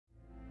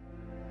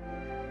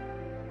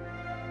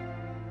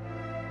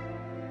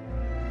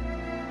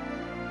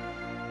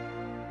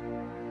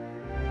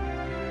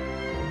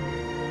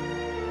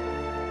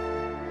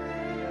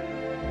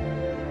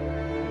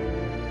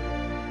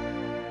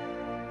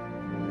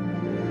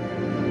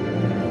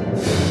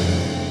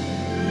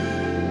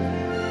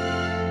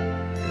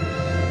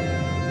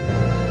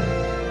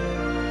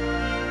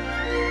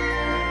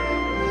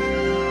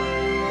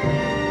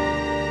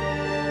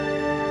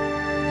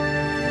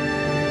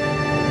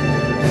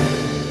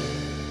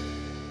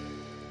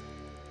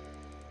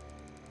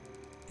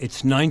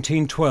It's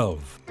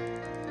 1912,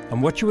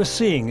 and what you are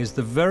seeing is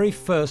the very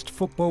first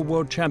Football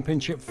World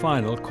Championship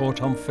final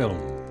caught on film.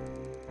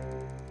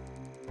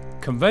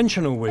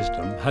 Conventional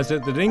wisdom has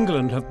it that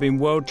England have been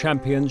world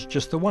champions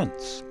just the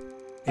once,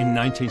 in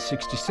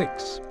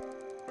 1966.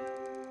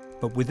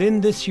 But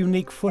within this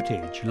unique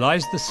footage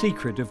lies the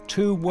secret of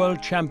two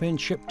World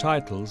Championship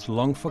titles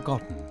long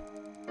forgotten.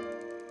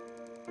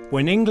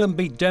 When England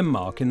beat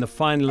Denmark in the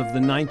final of the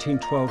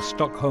 1912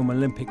 Stockholm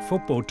Olympic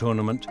football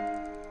tournament,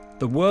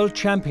 the World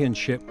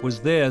Championship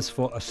was theirs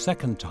for a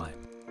second time.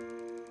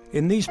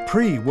 In these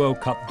pre-World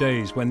Cup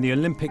days, when the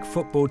Olympic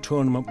football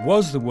tournament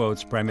was the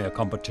world's premier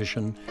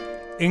competition,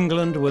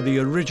 England were the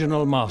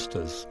original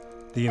masters,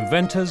 the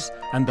inventors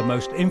and the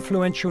most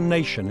influential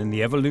nation in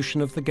the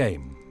evolution of the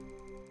game.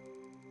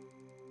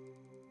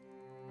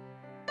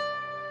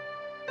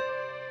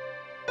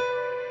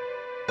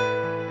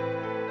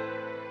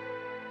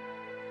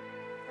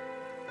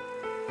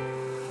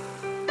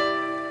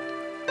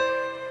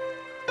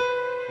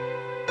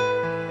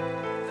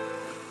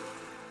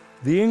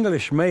 The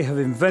English may have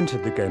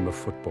invented the game of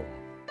football,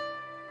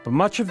 but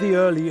much of the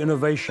early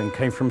innovation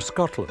came from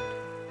Scotland.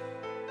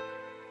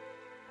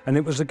 And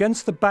it was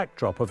against the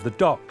backdrop of the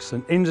docks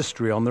and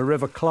industry on the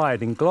River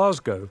Clyde in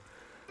Glasgow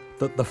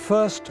that the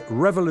first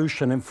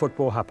revolution in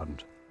football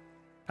happened,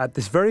 at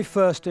this very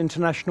first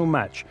international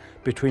match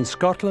between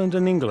Scotland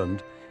and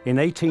England in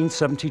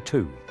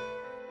 1872.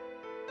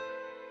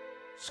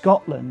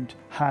 Scotland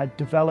had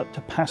developed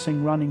a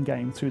passing running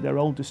game through their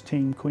oldest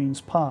team,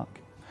 Queen's Park.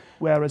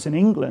 Whereas in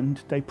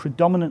England, they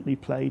predominantly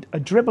played a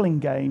dribbling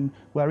game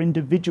where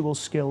individual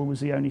skill was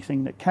the only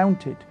thing that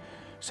counted.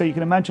 So you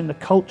can imagine the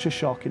culture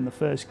shock in the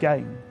first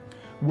game,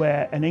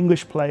 where an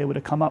English player would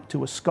have come up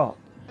to a Scot,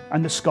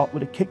 and the Scot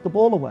would have kicked the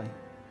ball away.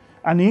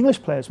 And the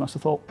English players must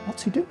have thought,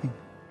 what's he doing?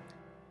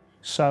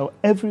 So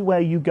everywhere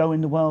you go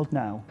in the world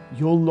now,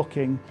 you're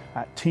looking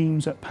at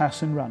teams that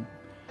pass and run.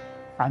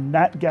 And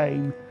that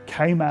game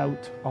came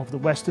out of the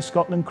West of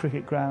Scotland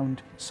cricket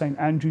ground, St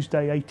Andrew's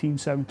Day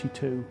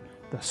 1872.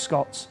 The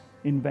Scots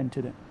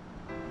invented it.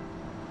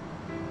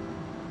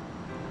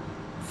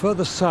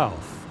 Further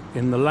south,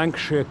 in the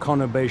Lancashire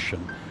conurbation,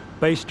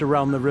 based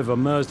around the River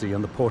Mersey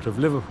and the port of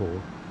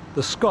Liverpool,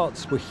 the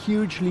Scots were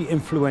hugely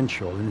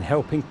influential in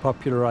helping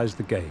popularise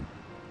the game.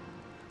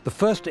 The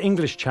first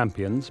English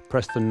champions,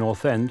 Preston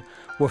North End,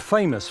 were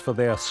famous for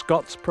their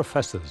Scots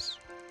professors.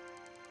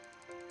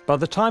 By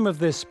the time of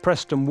this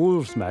Preston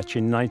Wolves match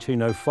in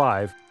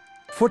 1905,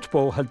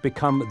 football had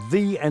become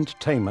the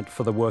entertainment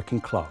for the working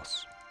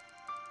class.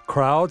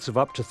 Crowds of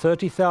up to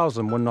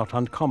 30,000 were not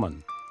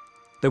uncommon.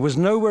 There was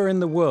nowhere in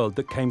the world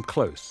that came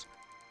close.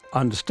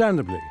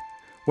 Understandably,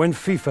 when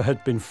FIFA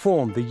had been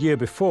formed the year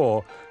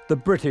before, the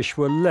British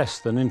were less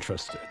than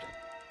interested.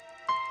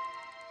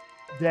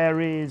 There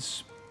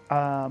is,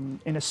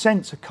 in a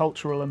sense, a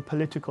cultural and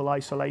political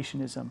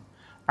isolationism,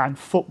 and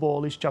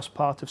football is just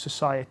part of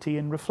society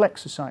and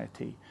reflects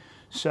society.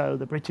 So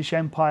the British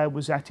Empire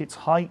was at its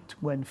height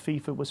when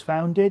FIFA was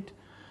founded.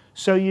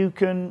 So you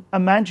can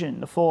imagine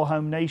the four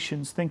home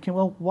nations thinking,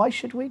 well, why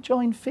should we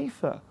join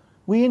FIFA?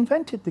 We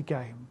invented the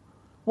game.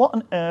 What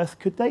on earth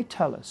could they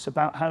tell us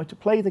about how to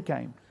play the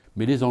game?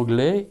 Mais les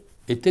Anglais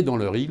étaient dans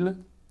leur île,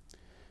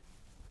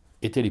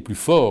 étaient les plus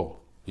forts.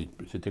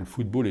 C'était le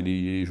football et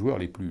les joueurs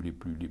les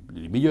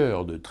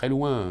meilleurs de très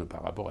loin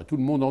par rapport à tout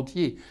le monde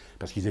entier,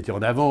 parce qu'ils étaient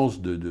en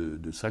avance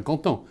de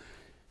 50 ans.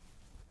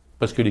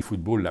 Parce que les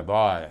footballs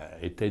là-bas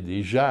étaient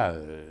déjà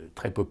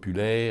très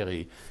populaires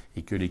et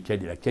que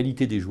la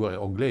qualité des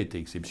joueurs anglais était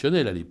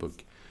exceptionnelle à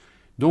l'époque.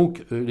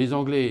 Donc les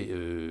Anglais,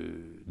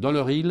 dans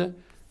leur île,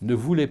 ne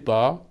voulaient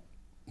pas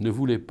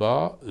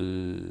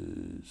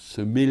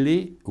se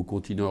mêler au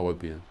continent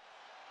européen.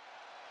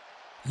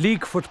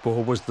 League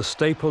football was the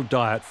staple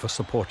diet for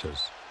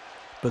supporters,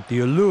 but the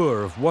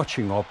allure of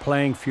watching or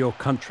playing for your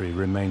country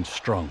remained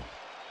strong.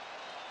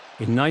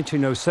 In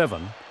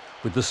 1907,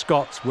 with the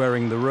Scots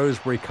wearing the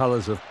Rosebery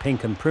colours of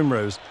pink and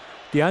primrose,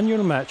 the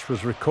annual match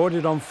was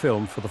recorded on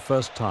film for the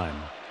first time.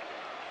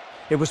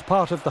 It was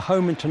part of the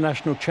Home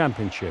International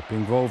Championship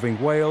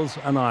involving Wales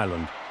and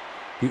Ireland,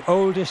 the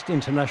oldest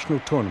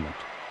international tournament,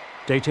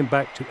 dating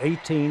back to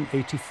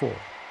 1884.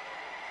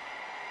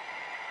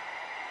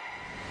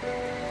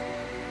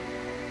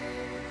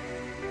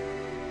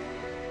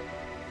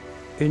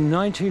 In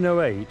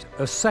 1908,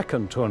 a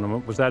second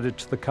tournament was added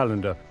to the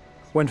calendar,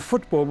 when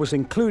football was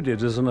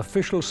included as an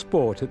official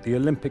sport at the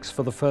Olympics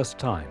for the first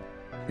time,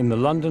 in the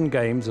London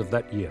Games of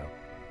that year.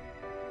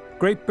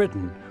 Great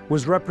Britain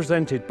was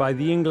represented by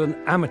the England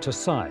amateur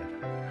side,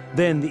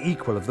 then the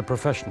equal of the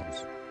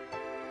professionals.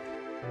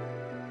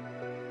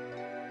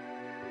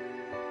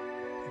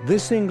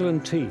 This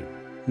England team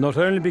not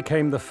only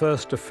became the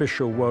first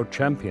official world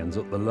champions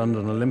at the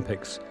London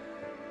Olympics,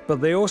 but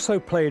they also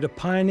played a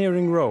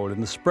pioneering role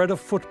in the spread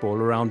of football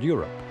around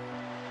Europe.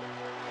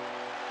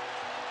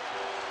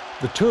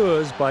 The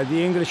tours by the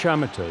English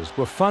amateurs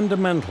were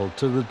fundamental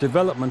to the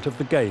development of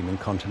the game in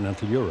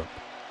continental Europe.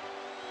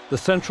 The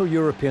Central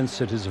European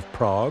cities of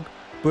Prague,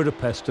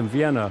 Budapest and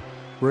Vienna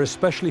were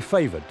especially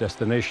favoured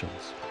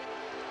destinations.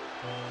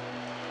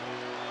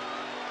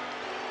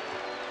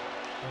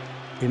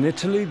 In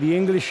Italy, the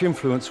English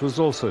influence was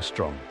also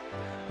strong.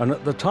 And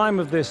at the time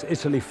of this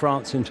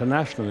Italy-France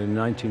International in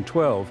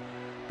 1912,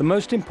 the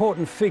most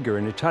important figure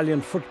in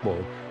Italian football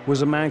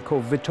was a man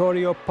called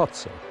Vittorio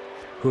Pozzo,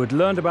 who had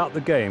learned about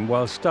the game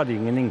while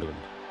studying in England.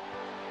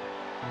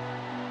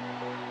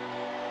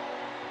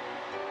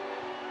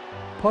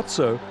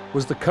 Pozzo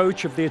was the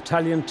coach of the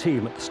Italian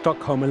team at the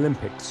Stockholm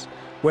Olympics,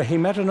 where he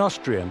met an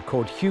Austrian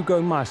called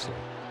Hugo Meisel.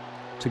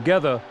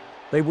 Together,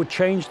 they would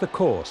change the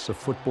course of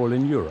football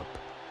in Europe.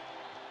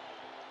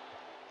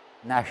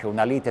 Nasce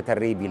una lite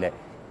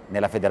terribile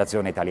nella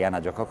Federazione Italiana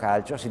Gioco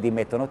Calcio, si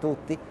dimettono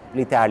tutti,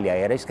 l'Italia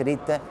era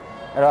iscritta,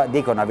 allora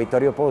dicono a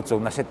Vittorio Pozzo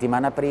una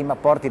settimana prima: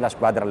 porti la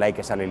squadra a lei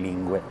che sa le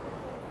lingue.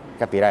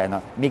 Capirai,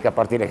 no? Mica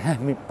porti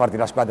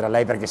la squadra a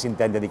lei perché si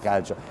intende di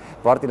calcio,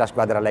 porti la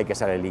squadra a lei che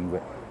sa le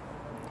lingue.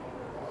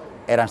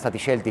 Erano stati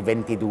scelti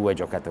 22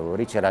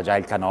 giocatori, c'era già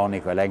il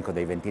canonico elenco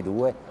dei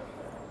 22,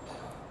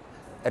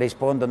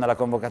 rispondono alla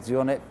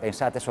convocazione,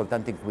 pensate,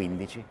 soltanto in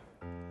 15.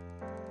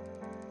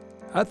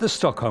 At the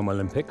Stockholm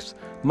Olympics,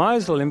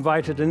 Meisel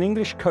invited an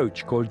English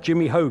coach called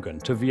Jimmy Hogan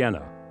to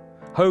Vienna.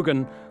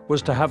 Hogan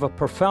was to have a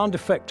profound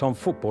effect on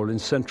football in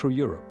Central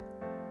Europe,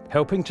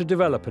 helping to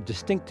develop a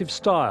distinctive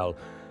style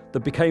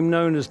that became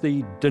known as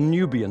the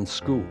Danubian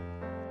School.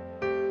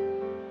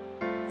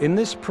 In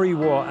this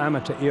pre-war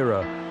amateur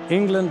era,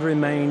 England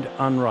remained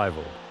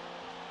unrivaled.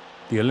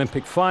 The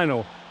Olympic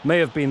final may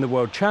have been the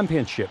World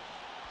Championship,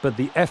 but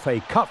the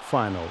FA Cup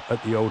final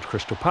at the Old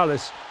Crystal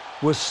Palace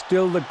was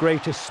still the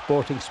greatest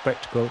sporting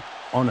spectacle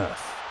on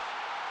earth.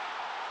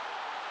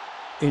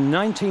 In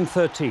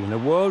 1913, a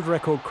world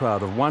record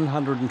crowd of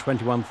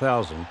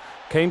 121,000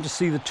 came to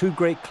see the two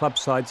great club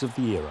sides of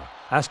the era,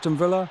 Aston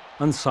Villa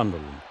and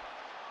Sunderland.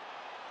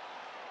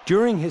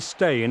 During his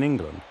stay in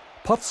England,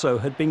 Pozzo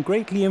had been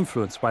greatly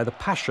influenced by the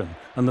passion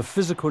and the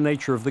physical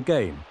nature of the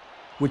game,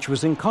 which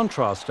was in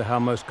contrast to how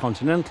most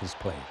continentals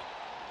played.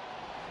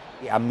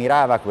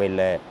 Ammirava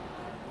quel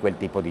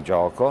tipo di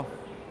gioco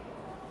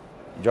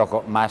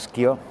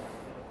maschio,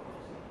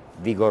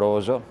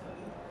 vigoroso,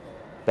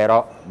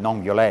 però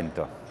non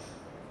violento.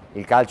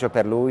 Il calcio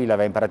per lui,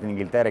 l'aveva imparato in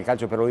Inghilterra, il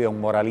calcio per lui è un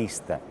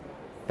moralista,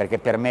 perché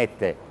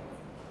permette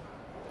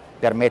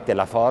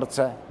la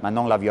forza, ma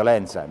non la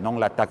violenza, non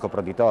l'attacco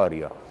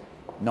proditorio,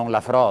 non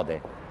la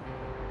frode.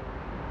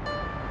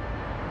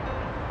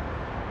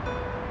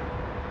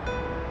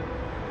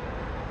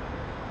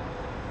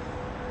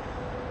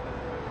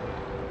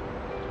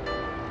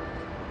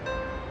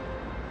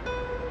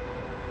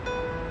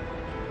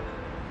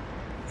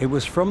 It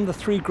was from the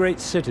three great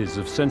cities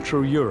of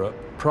Central Europe,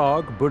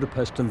 Prague,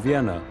 Budapest and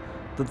Vienna,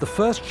 that the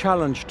first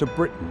challenge to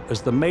Britain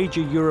as the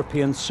major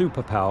European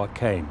superpower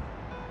came.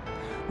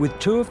 With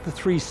two of the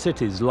three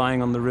cities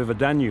lying on the river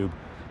Danube,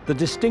 the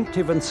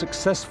distinctive and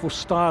successful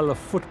style of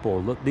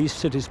football that these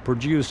cities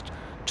produced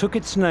took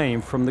its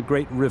name from the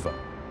great river.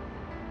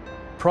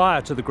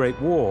 Prior to the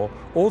Great War,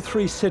 all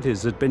three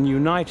cities had been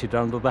united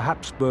under the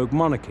Habsburg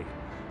monarchy,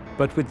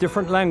 but with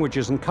different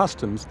languages and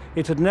customs,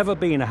 it had never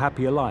been a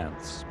happy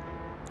alliance.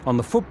 On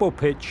the football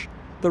pitch,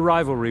 the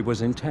rivalry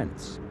was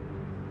intense.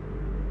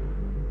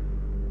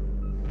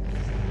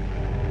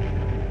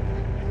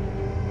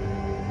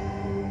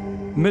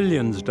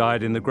 Millions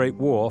died in the Great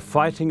War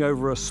fighting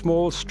over a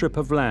small strip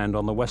of land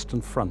on the Western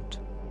Front.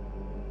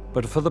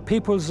 But for the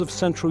peoples of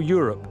Central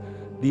Europe,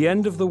 the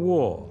end of the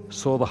war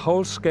saw the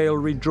whole-scale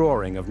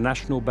redrawing of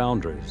national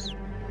boundaries.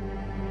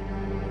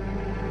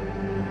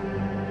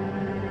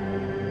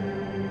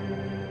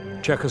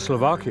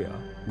 Czechoslovakia,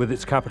 with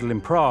its capital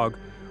in Prague,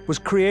 was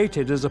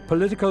created as a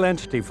political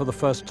entity for the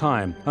first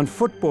time, and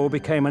football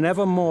became an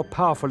ever more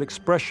powerful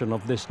expression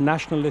of this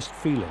nationalist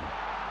feeling.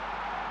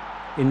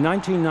 In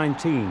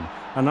 1919,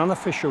 an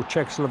unofficial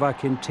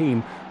Czechoslovakian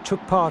team took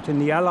part in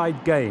the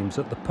Allied Games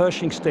at the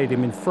Pershing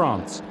Stadium in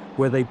France,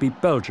 where they beat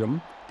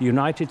Belgium, the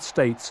United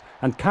States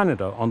and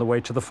Canada on the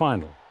way to the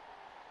final.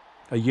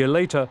 A year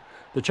later,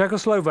 the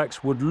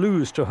Czechoslovaks would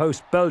lose to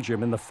host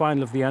Belgium in the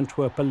final of the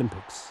Antwerp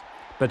Olympics.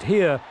 But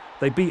here,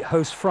 they beat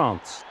host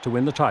France to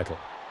win the title.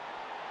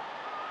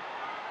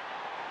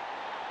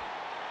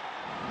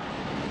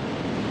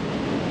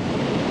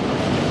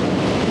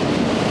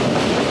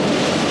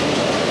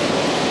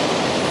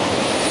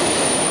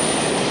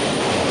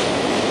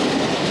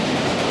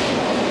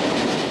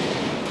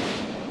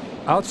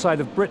 Outside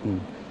of Britain,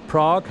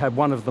 Prague had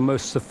one of the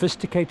most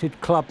sophisticated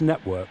club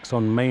networks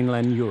on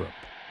mainland Europe.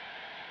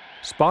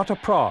 Sparta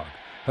Prague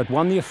had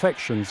won the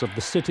affections of the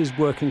city's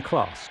working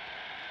class,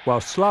 while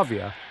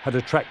Slavia had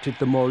attracted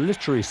the more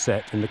literary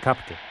set in the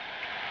capital.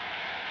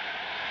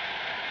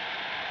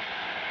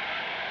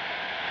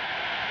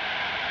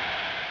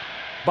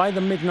 By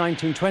the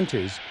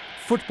mid-1920s,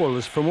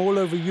 footballers from all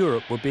over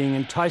Europe were being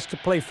enticed to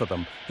play for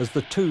them as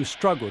the two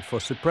struggled for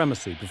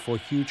supremacy before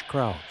huge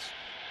crowds.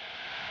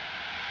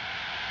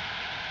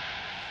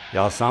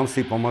 Já sám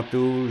si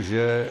pamatuju,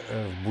 že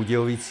v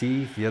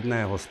Budějovicích v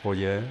jedné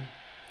hospodě,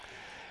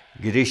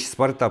 když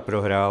Sparta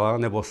prohrála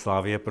nebo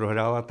Slavie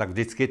prohrála, tak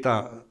vždycky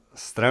ta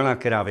strana,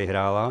 která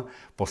vyhrála,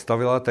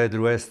 postavila té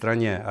druhé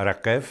straně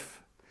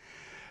rakev,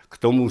 k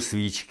tomu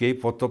svíčky,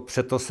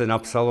 přeto se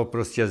napsalo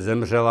prostě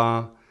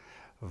zemřela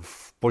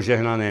v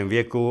požehnaném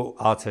věku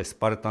AC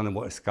Sparta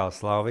nebo SK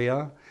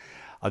Slavia.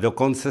 A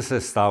dokonce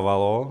se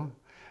stávalo,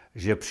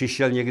 že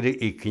přišel někdy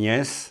i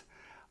kněz,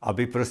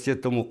 aby prostě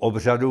tomu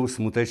obřadu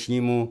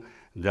smutečnímu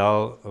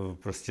dal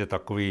prostě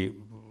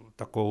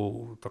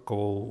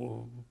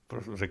takovou,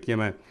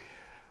 řekněme,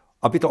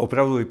 aby to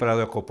opravdu vypadalo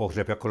jako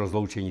pohřeb, jako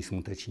rozloučení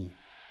smuteční.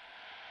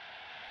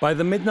 By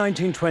the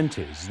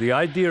mid-1920s, the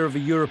idea of a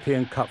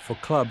European Cup for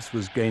clubs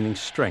was gaining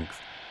strength,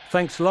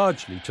 thanks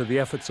largely to the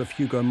efforts of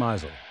Hugo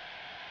Meisel.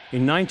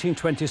 In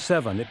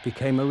 1927, it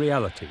became a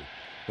reality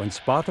when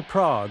Sparta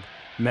Prague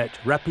met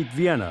Rapid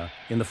Vienna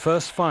in the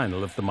first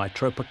final of the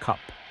Mitropa Cup.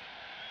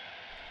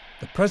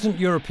 The present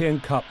European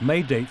Cup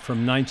may date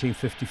from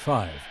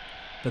 1955,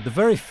 but the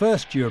very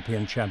first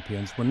European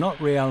champions were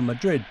not Real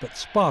Madrid but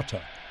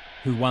Sparta,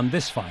 who won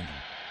this final.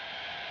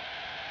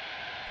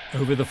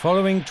 Over the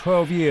following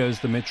 12 years,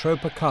 the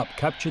Mitropa Cup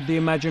captured the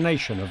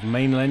imagination of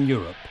mainland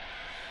Europe.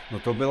 No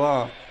to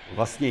byla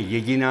vlastně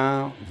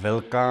jediná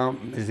velká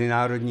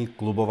mezinárodní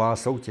klubová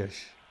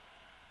soutěž.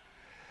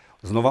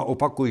 Znova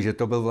opakuji, že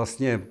to byl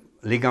vlastně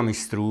Liga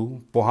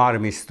mistrů, pohár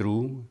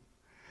mistrů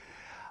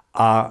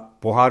a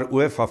pohár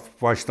UEFA,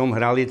 až v tom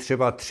hráli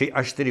třeba 3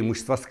 až 4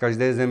 mužstva z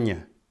každé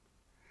země.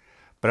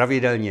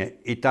 Pravidelně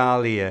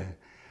Itálie,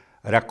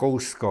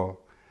 Rakousko,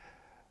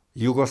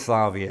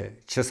 Jugoslávie,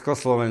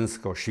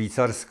 Československo,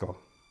 Švýcarsko.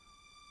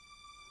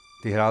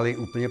 Ty hráli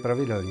úplně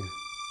pravidelně.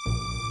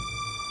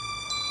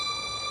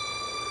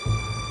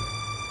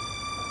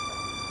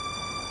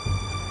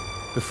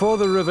 Before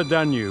the river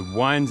Danube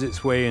winds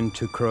its way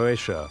into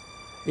Croatia,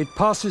 it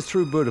passes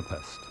through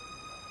Budapest,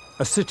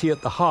 a city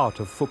at the heart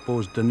of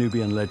football's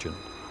Danubian legend.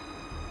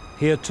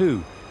 Here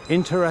too,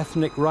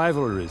 inter-ethnic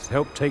rivalries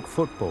help take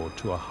football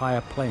to a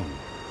higher plane.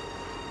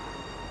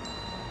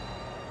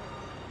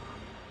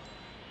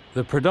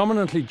 The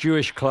predominantly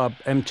Jewish club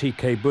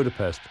MTK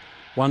Budapest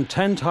won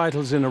 10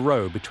 titles in a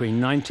row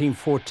between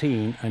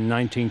 1914 and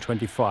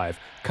 1925,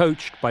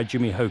 coached by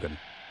Jimmy Hogan.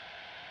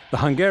 The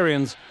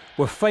Hungarians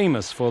were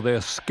famous for their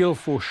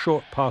skillful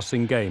short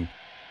passing game.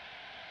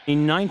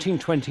 In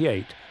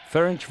 1928,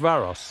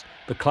 Ferencváros,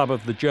 the club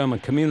of the German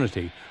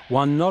community,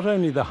 won not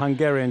only the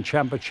Hungarian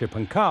Championship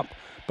and Cup,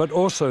 but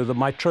also the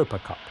Mitropa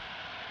Cup,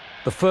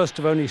 the first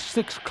of only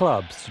 6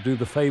 clubs to do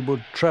the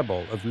fabled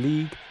treble of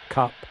League,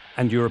 Cup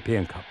and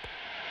European Cup.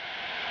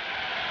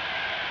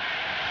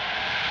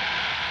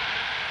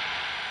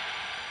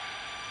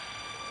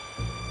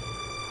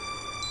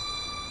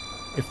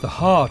 If the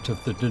heart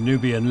of the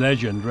Danubian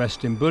legend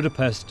rests in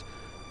Budapest,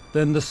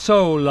 then the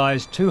soul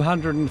lies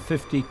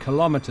 250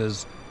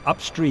 kilometers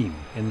upstream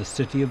in the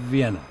city of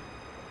Vienna.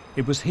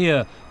 It was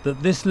here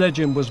that this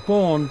legend was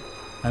born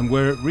and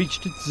where it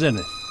reached its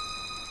zenith.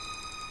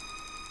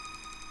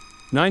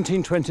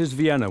 1920s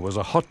Vienna was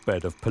a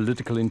hotbed of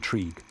political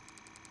intrigue.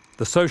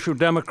 The Social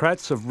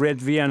Democrats of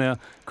Red Vienna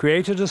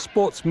created a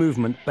sports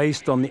movement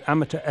based on the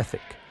amateur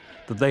ethic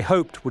that they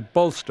hoped would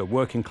bolster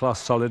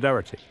working-class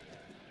solidarity.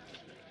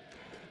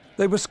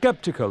 They were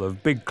skeptical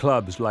of big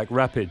clubs like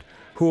Rapid,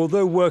 who,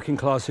 although working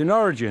class in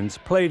origins,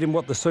 played in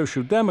what the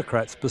Social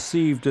Democrats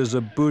perceived as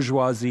a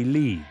bourgeoisie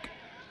league.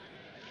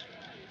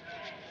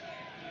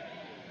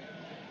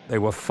 They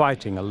were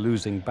fighting a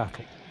losing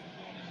battle.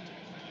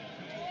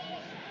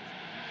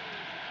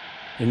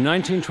 In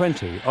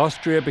 1920,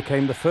 Austria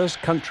became the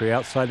first country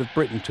outside of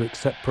Britain to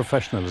accept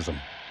professionalism,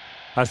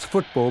 as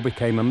football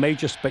became a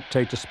major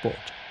spectator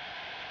sport.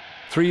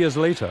 3 years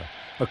later,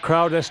 a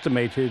crowd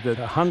estimated that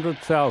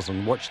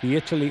 100,000 watched the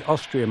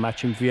Italy-Austria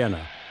match in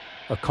Vienna,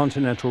 a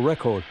continental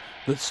record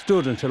that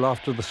stood until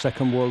after the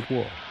Second World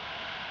War.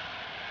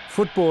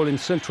 Football in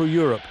Central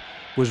Europe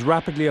was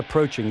rapidly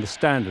approaching the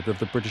standard of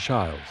the British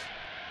Isles.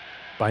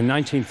 By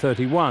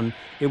 1931,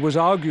 it was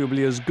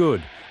arguably as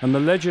good, and the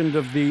legend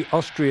of the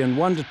Austrian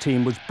wonder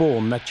team was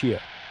born that year,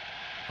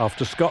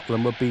 after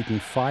Scotland were beaten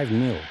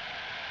 5-0.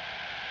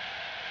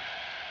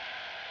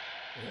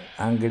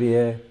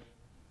 Anglie,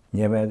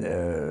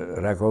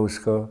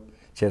 Rakousko,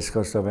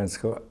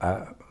 Československo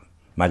a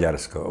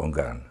Maďarsko,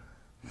 Ungarn.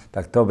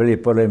 Tak to byly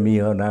podle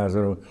mýho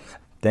názoru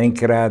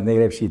tenkrát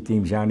nejlepší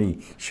tým, žádný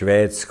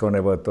Švédsko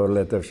nebo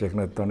tohle, to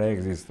všechno to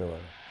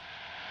neexistovalo.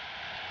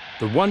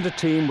 The wonder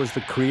team was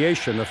the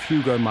creation of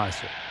Hugo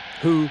Meisel,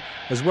 who,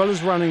 as well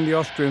as running the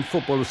Austrian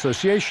Football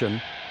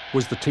Association,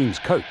 was the team's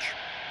coach.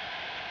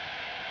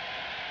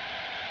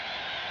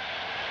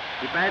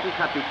 Die beiden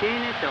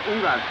Kapitäne, der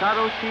Ungar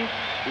Sarosi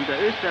und der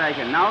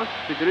Österreicher Naus,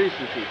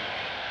 begrüßen Sie.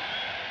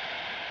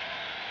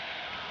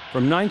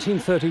 From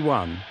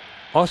 1931,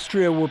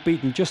 Austria were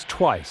beaten just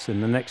twice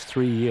in the next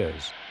 3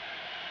 years,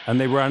 and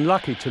they were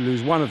unlucky to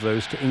lose one of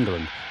those to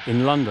England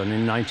in London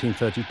in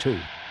 1932.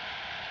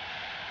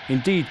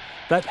 Indeed,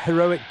 that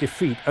heroic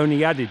defeat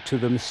only added to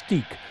the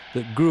mystique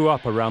that grew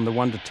up around the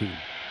wonder team.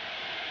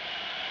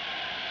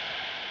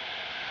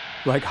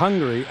 Like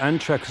Hungary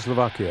and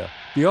Czechoslovakia,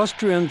 the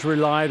Austrians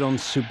relied on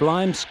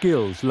sublime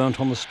skills learnt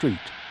on the street,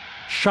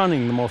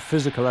 shunning the more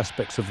physical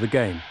aspects of the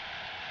game.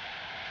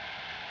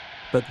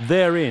 But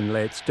therein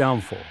lay its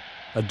downfall,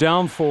 a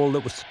downfall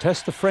that was to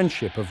test the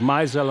friendship of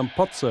Meisel and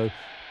Pozzo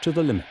to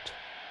the limit.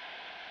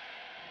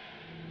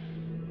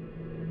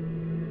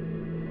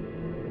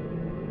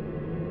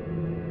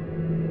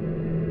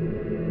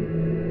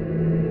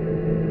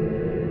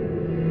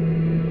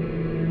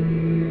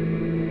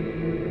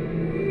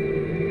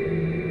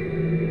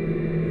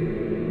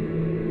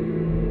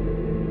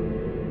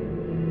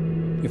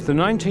 If the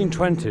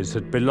 1920s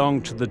had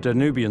belonged to the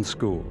Danubian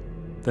school,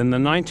 then the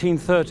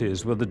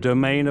 1930s were the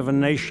domain of a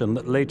nation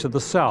that lay to the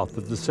south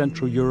of the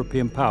Central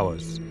European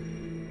powers,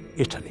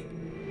 Italy.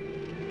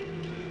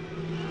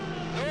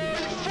 Noi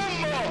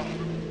fummo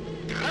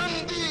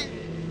grandi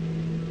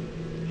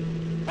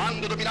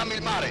quando dominammo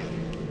il mare.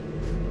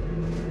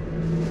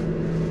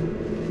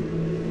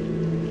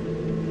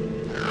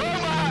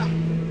 Roma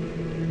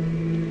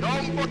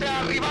non poté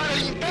arrivare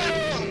all'impero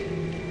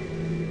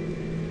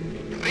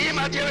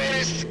prima di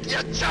avere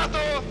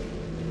schiacciato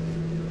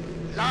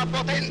la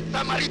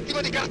potenza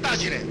marittima di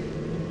Cartagine.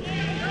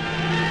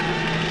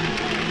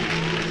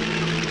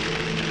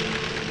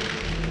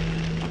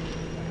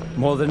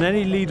 More than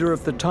any leader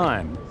of the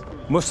time,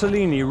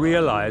 Mussolini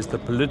realized the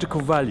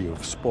political value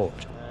of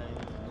sport.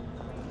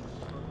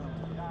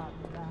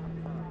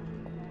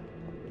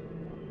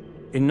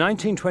 In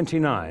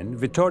 1929,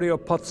 Vittorio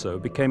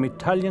Pozzo became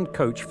Italian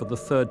coach for the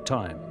third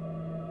time.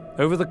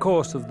 Over the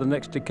course of the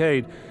next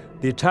decade,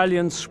 the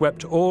Italians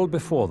swept all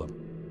before them.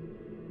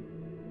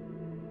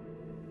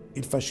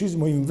 Il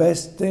fascismo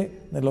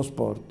investe nello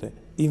sport,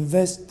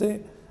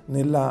 investe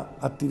nella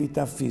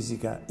attività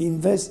fisica,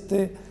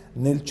 investe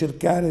nel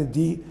cercare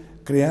di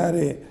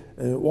creare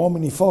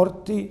uomini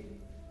forti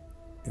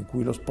in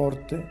cui lo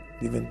sport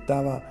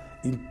diventava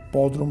il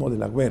podromo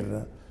della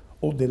guerra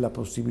o della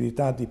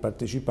possibilità di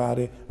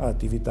partecipare a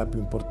attività più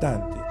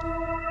importanti.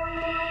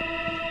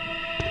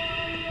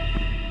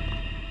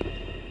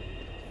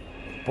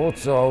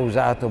 Pozzo ha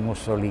usato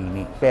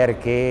Mussolini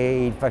perché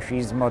il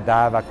fascismo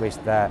dava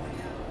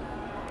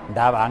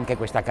anche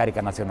questa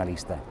carica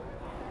nazionalista.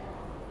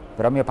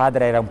 Però mio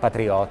padre era un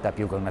patriota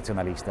più che un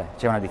nazionalista,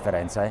 c'è una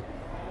differenza, eh?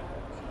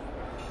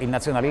 Il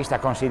nazionalista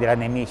considera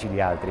nemici gli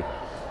altri,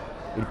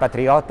 il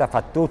patriota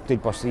fa tutto il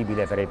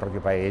possibile per il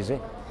proprio paese,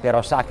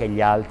 però sa che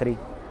gli altri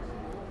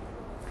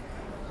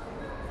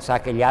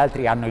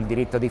hanno il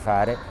diritto di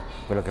fare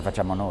quello che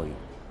facciamo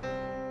noi.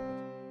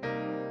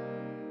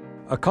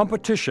 A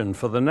competition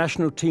for the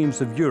national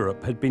teams of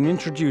Europe had been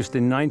introduced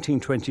in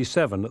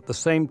 1927 at the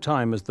same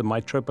time as the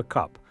Mitropa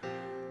Cup.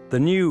 The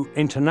new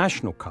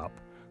International Cup,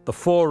 the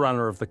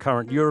forerunner of the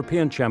current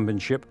European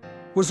Championship,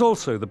 was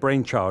also the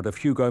brainchild of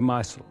Hugo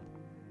Meisel.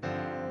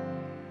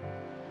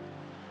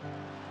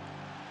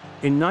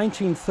 In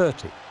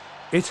 1930,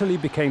 Italy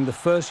became the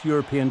first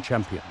European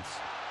champions.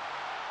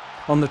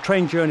 On the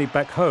train journey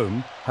back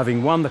home,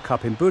 having won the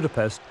cup in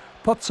Budapest,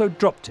 Pozzo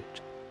dropped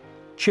it,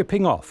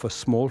 chipping off a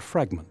small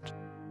fragment.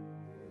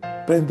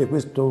 Prende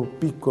questo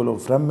piccolo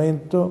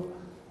frammento,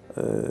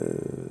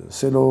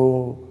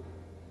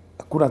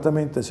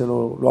 accuratamente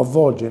lo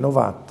avvolge in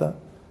ovatta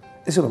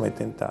e se lo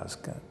mette in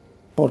tasca.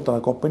 Porta la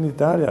Coppa in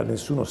Italia,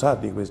 nessuno sa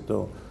di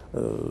questo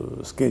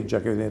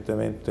scheggia che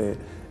evidentemente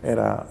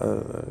era,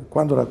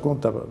 quando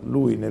racconta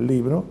lui nel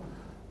libro,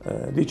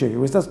 dice che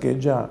questa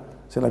scheggia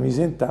se la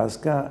mise in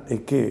tasca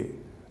e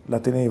che la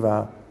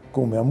teneva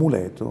come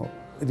amuleto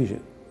e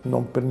dice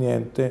non per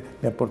niente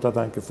mi ha portato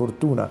anche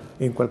fortuna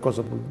e in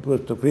qualcosa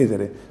posso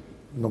credere,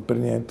 non per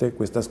niente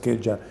questa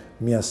scheggia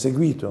mi ha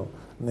seguito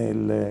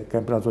nel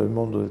campionato del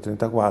mondo del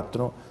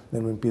 34,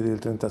 nelle Olimpiadi del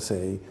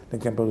 36, nel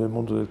campionato del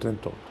mondo del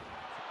 38.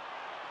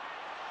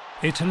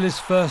 Italy's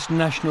first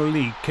national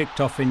league kicked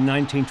off in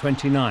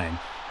 1929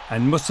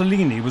 and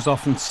Mussolini was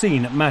often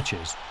seen at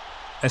matches,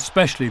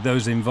 especially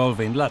those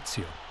involving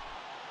Lazio.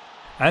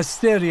 As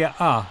Serie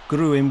A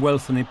grew in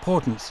wealth and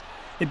importance,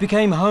 it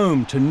became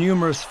home to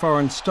numerous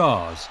foreign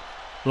stars,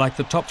 like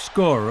the top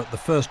scorer at the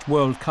first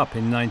World Cup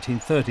in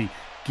 1930,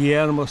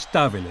 Guillermo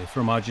Stabile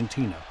from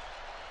Argentina.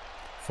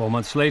 4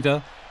 months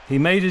later, he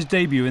made his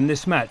debut in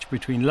this match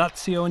between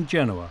Lazio and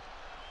Genoa,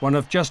 one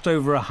of just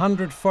over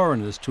 100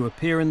 foreigners to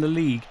appear in the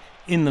league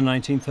in the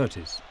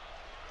 1930s.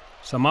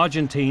 Some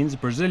Argentines,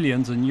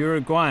 Brazilians and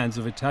Uruguayans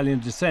of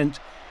Italian descent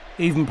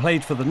even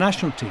played for the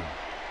national team.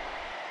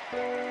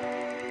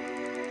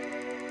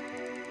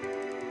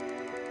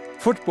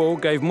 Football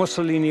gave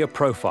Mussolini a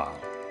profile,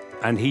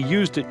 and he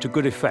used it to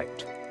good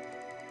effect,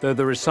 though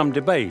there is some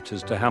debate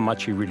as to how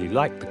much he really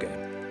liked the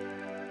game.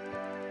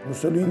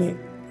 Mussolini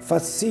fa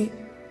sì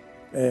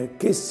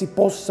che si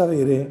possa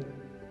avere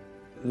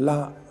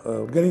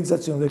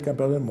l'organizzazione del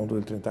campionato del mondo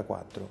del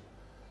 1934,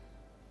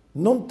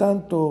 non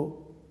tanto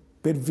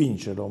per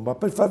vincerlo, ma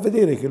per far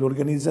vedere che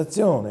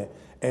l'organizzazione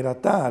era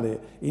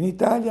tale in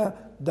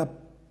Italia da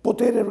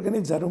poter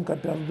organizzare un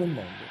campionato del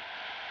mondo.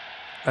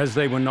 As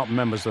they were not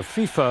members of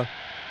FIFA,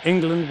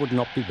 England would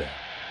not be there.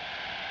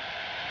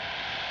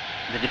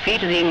 The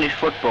defeat of the English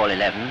football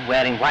 11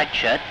 wearing white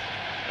shirts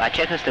by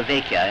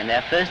Czechoslovakia in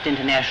their first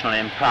international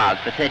in Prague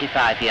for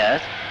 35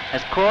 years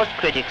has caused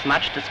critics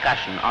much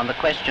discussion on the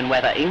question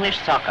whether English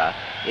soccer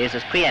is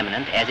as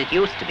preeminent as it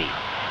used to be.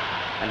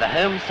 And the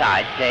home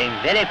side, playing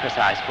very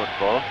precise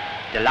football,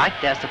 delight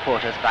their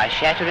supporters by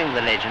shattering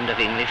the legend of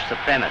English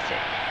supremacy.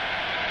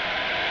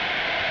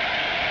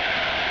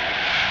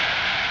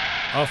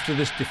 After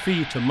this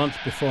defeat a month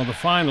before the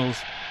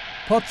finals,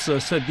 Pozzo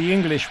said the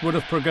English would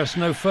have progressed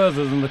no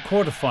further than the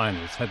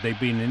quarter-finals had they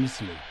been in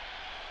Italy.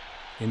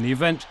 In the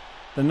event,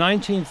 the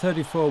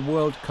 1934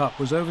 World Cup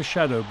was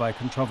overshadowed by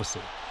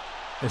controversy,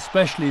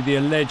 especially the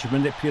alleged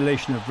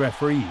manipulation of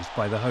referees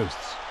by the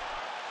hosts.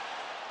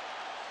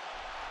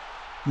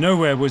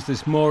 Nowhere was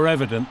this more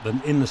evident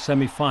than in the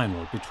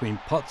semi-final between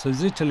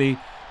Pozzo's Italy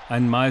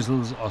and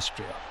Meisel's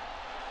Austria.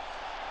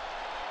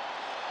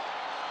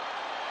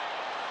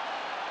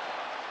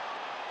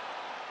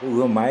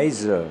 Hugo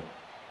Meisel,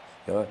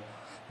 jo,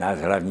 náš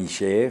hlavní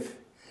šéf,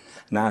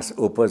 nás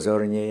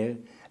upozornil,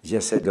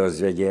 že se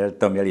dozvěděl,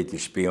 to měli ty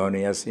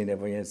špiony asi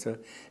nebo něco,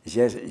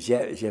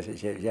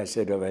 že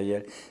se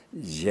dověděl,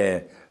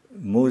 že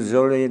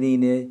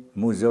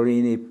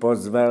Mussolini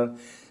pozval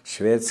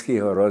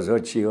švédského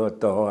rozhodčího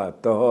toho a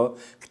toho,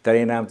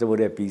 který nám to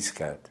bude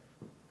pískat.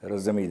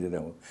 Rozumíte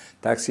tomu?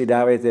 Tak si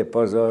dávejte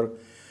pozor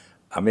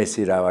a my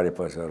si dávali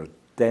pozor.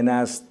 Ten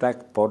nás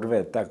tak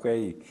podvedl,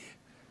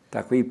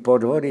 takový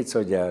podvody,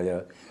 co dělal.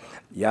 Jo.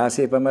 Já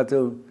si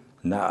pamatuju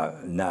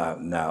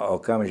na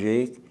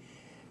okamžik,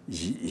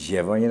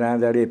 že oni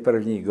nám dali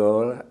první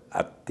gól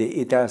a ty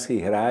italský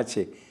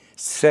hráči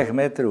z 3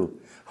 metrů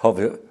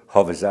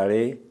ho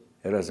vzali,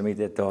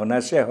 rozumíte, toho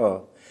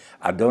našeho,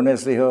 a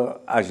donesli ho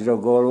až do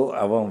gólu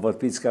a on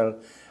odpískal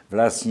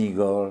vlastní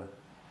gól.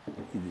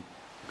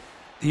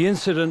 The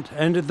incident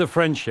ended the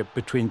friendship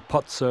between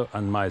Pozzo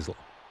and Meisel.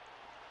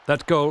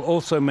 That goal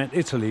also meant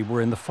Italy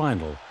were in the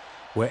final,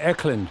 where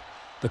Eklund,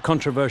 the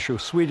controversial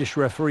Swedish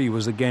referee,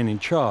 was again in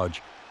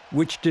charge,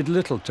 which did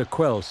little to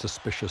quell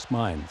suspicious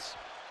minds.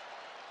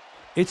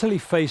 Italy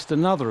faced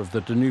another of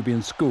the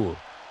Danubian school,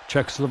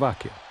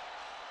 Czechoslovakia.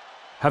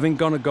 Having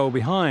gone a goal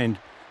behind,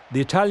 the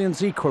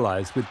Italians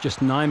equalised with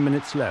just 9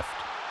 minutes left.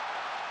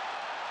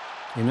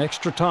 In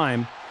extra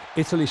time,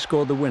 Italy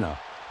scored the winner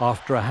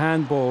after a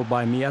handball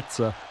by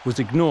Miazza was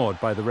ignored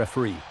by the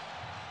referee.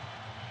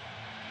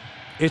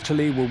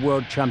 Italy were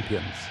world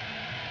champions,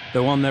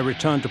 though on their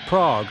return to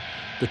Prague,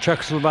 the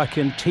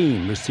Czechoslovakian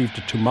team received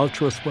a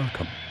tumultuous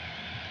welcome.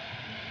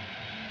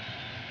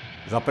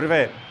 Za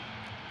prvé,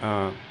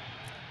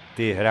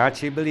 ty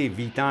hráči byli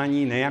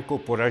vítáni ne jako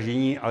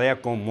poražení, ale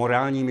jako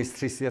morální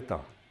mistři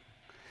světa.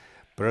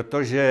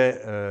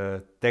 Protože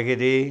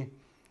tehdy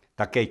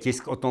také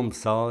tisk o tom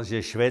psal,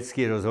 že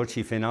švédský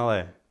rozhodčí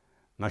finále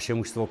naše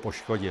mužstvo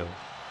poškodil.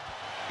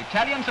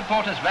 Italian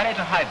supporters rally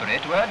to Highbury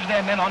to urge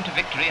their men on to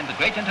victory in the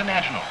great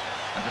international,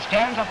 and the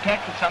stands are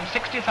packed with some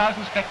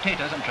 60,000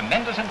 spectators and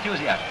tremendous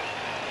enthusiasm.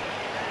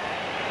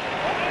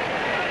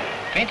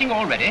 Fainting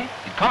already?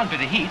 It can't be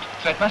the heat,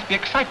 so it must be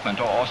excitement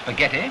or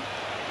spaghetti.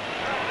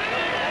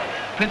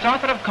 Prince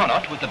Arthur of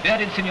Connaught with the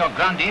bearded Signor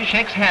Grundy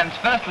shakes hands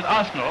first with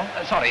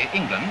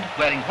England,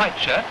 wearing white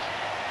shirts,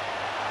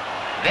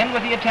 then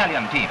with the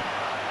Italian team.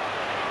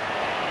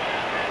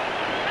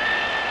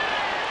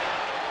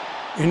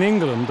 In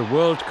England, the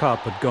World Cup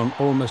had gone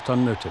almost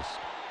unnoticed.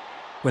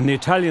 When the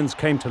Italians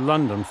came to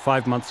London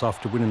 5 months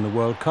after winning the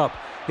World Cup,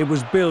 it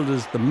was billed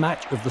as the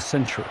match of the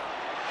century.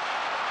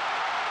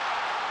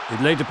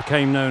 It later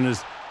became known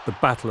as the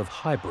Battle of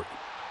Highbury,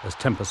 as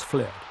tempers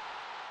flared.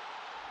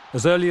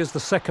 As early as the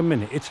second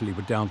minute, Italy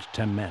were down to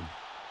 10 men,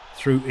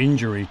 through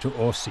injury to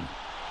Orsi.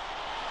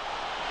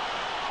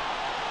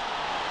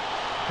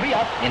 3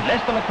 up in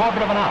less than a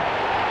quarter of an hour.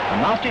 A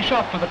nasty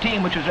shock for the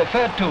team which is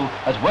referred to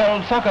as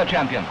world soccer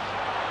champions.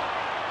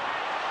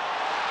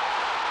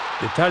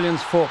 The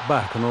Italians fought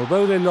back, and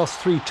although they lost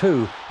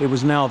 3-2, it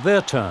was now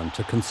their turn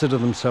to consider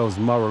themselves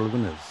moral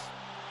winners.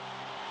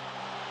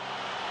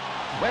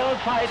 Well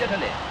tried,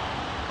 Italy.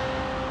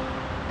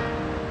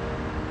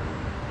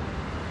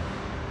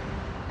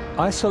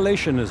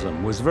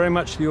 Isolationism was very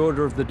much the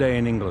order of the day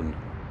in England.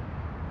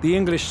 The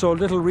English saw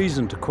little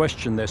reason to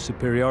question their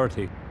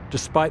superiority,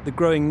 despite the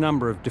growing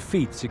number of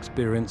defeats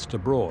experienced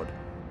abroad.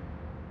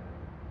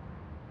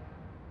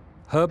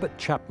 Herbert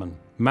Chapman,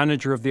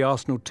 manager of the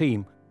Arsenal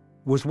team,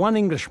 was one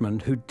Englishman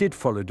who did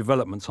follow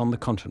developments on the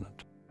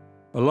continent.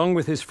 Along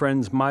with his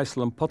friends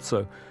Meisel and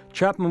Pozzo,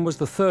 Chapman was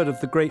the third of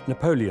the great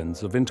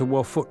Napoleons of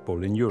interwar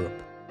football in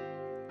Europe.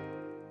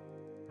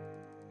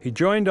 He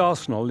joined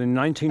Arsenal in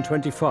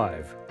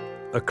 1925,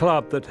 a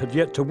club that had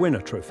yet to win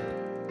a trophy.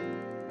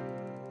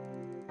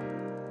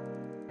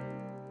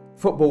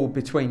 Football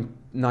between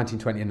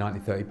 1920 and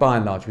 1930, by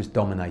and large, was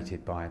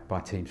dominated by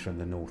teams from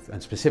the north,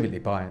 and specifically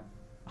by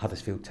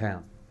Huddersfield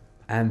Town.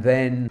 And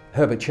then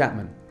Herbert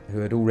Chapman, who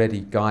had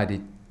already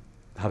guided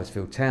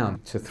Huddersfield Town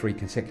to 3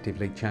 consecutive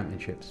league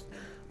championships,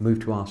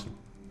 moved to Arsenal.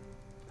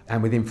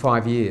 And within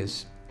 5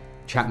 years,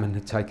 Chapman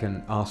had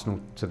taken Arsenal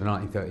to the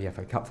 1930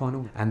 FA Cup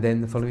final, and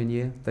then the following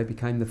year they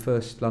became the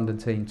first London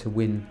team to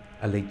win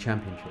a league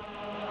championship.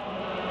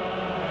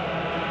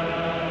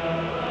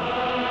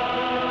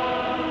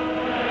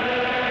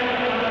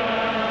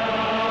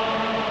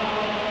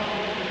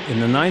 In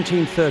the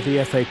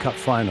 1930 FA Cup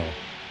final,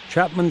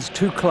 Chapman's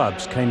two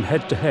clubs came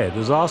head-to-head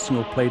as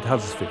Arsenal played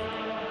Huddersfield.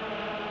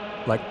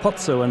 Like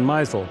Pozzo and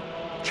Meisel,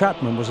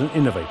 Chapman was an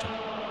innovator.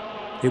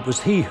 It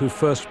was he who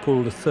first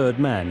pulled a third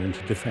man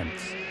into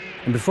defence,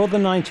 and before the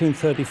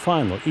 1930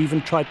 final even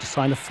tried to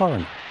sign a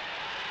foreigner.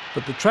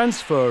 But the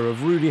transfer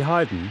of Rudy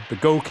Hayden, the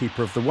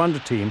goalkeeper of the Wonder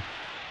Team,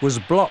 was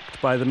blocked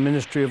by the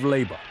Ministry of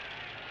Labour,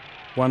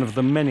 one of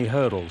the many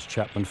hurdles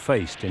Chapman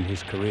faced in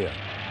his career.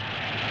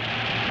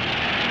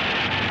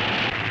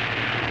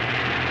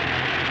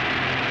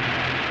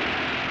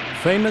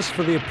 Famous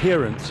for the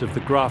appearance of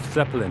the Graf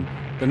Zeppelin,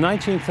 the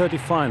 1930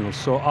 final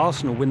saw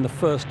Arsenal win the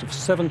first of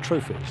 7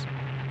 trophies.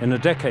 In a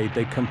decade,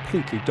 they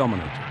completely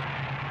dominated.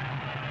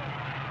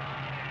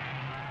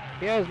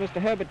 Here is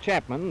Mr. Herbert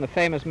Chapman, the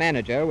famous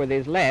manager, with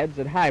his lads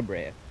at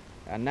Highbury.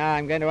 And now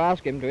I'm going to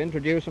ask him to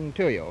introduce them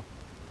to you.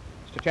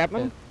 Mr.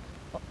 Chapman?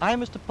 I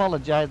must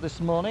apologise this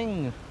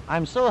morning.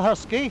 I'm so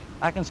husky,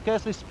 I can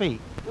scarcely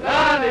speak.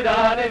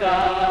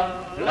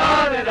 La-di-da-di-da,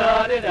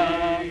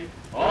 la-di-da-di-da,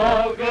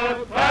 all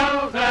good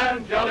pals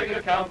and jolly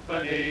good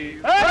company.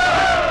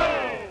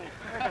 Oh!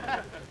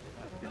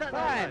 Is that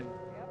fine?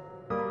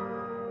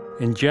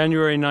 In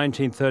January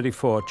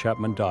 1934,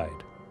 Chapman died,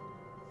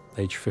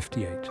 age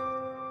 58.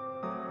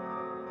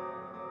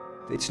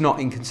 It's not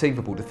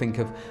inconceivable to think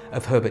of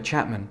Herbert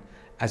Chapman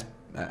as,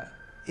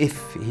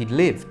 if he'd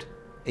lived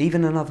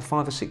even another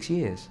 5 or 6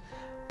 years,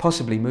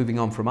 possibly moving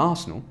on from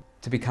Arsenal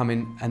to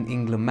becoming an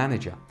England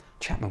manager.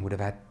 Chapman would have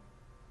had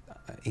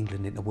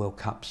England into World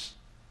Cups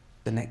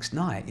the next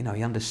night. You know,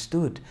 he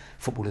understood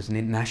football as an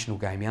international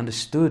game. He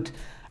understood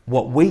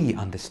what we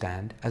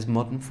understand as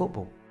modern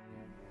football.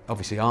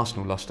 Obviously,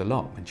 Arsenal lost a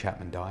lot when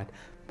Chapman died,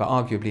 but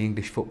arguably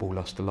English football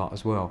lost a lot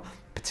as well,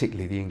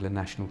 particularly the England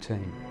national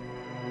team.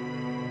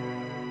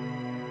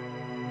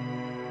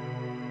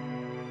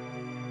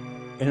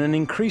 In an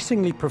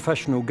increasingly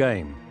professional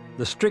game,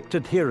 the strict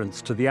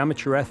adherence to the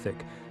amateur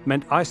ethic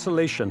meant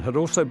isolation had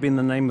also been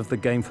the name of the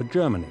game for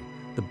Germany,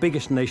 the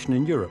biggest nation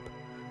in Europe,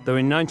 though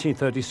in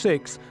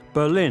 1936,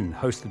 Berlin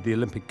hosted the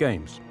Olympic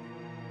Games.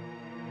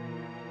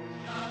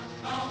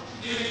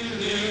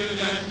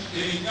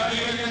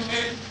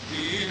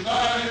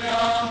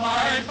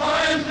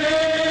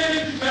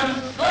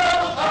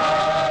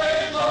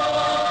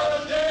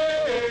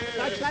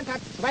 Deutschland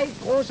hat 2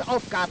 große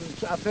Aufgaben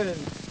zu erfüllen.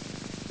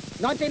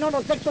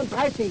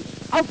 1936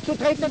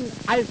 aufzutreten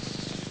als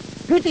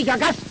gütiger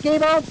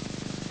Gastgeber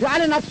für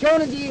alle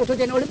Nationen, die zu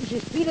den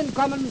Olympischen Spielen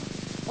kommen,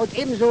 und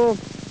ebenso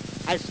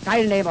als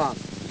Teilnehmer.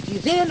 Sie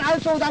sehen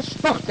also, dass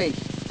sportlich,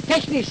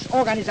 technisch,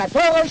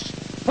 organisatorisch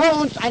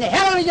vor uns eine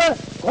herrliche,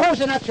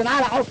 große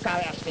nationale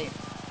Aufgabe ersteht.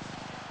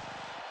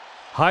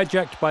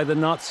 Hijacked by the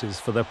Nazis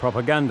for their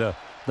propaganda,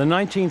 the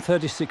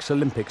 1936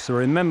 Olympics are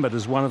remembered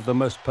as one of the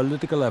most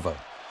political ever.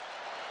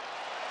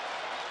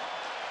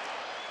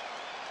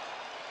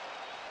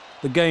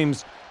 The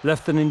Games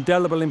left an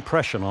indelible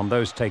impression on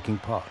those taking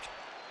part.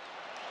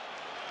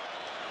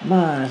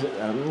 Ma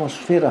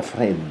atmosfera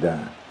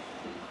fredda,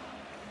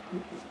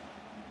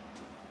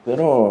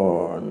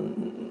 però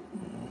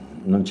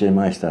non c'è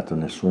mai stato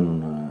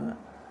nessuno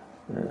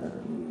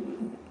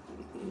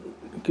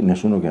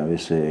che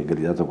avesse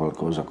gridato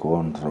qualcosa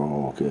contro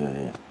o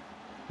che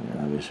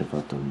avesse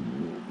fatto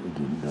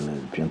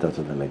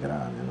piantato delle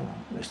grane, no?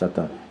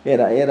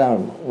 Era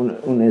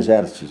un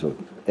esercito,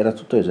 era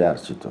tutto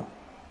esercito.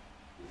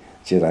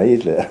 C'era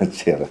Hitler,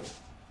 c'era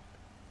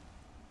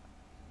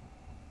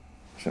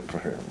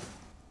sempre.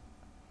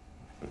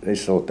 Lei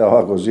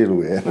salutava così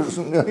lui,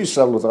 noi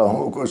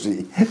salutavamo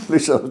così, lui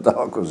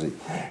salutava così.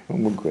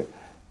 Comunque,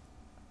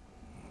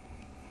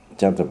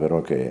 certo però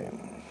che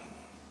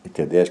i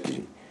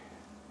tedeschi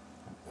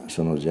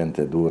sono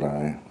gente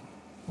dura,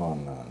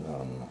 Donna.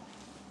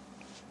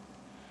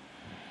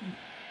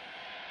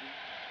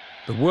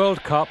 The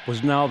World Cup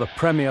was now the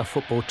premier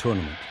football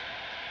tournament,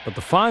 but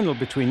the final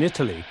between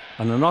Italy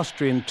and an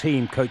Austrian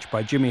team coached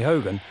by Jimmy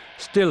Hogan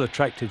still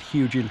attracted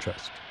huge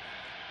interest.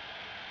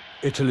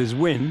 Italy's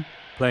win,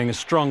 playing a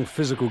strong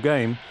physical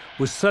game,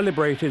 was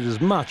celebrated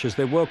as much as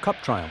their World Cup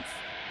triumph.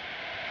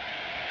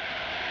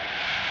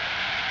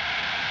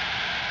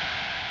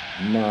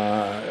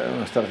 Ma è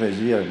una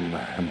strategia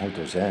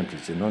molto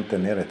semplice, non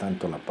tenere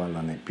tanto la palla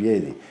nei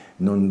piedi,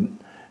 non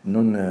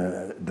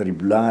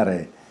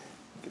dribblare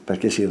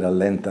perché si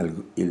rallenta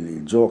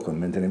il gioco,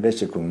 mentre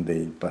invece con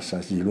dei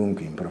passaggi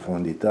lunghi in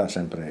profondità,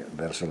 sempre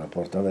verso la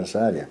porta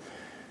avversaria,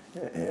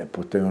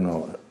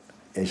 potevano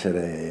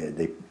essere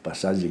dei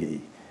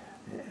passaggi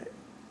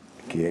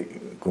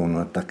che con un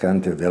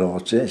attaccante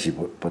veloce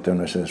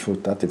potevano essere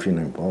sfruttati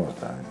fino in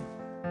porta.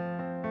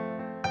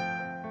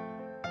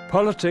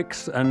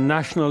 Politics and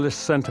nationalist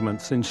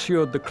sentiments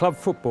ensured that club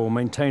football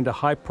maintained a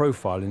high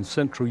profile in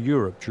Central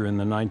Europe during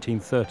the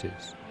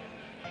 1930s.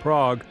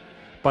 Prague,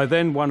 by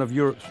then one of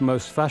Europe's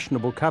most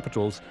fashionable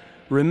capitals,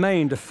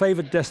 remained a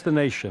favoured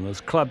destination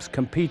as clubs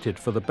competed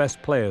for the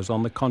best players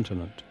on the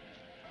continent.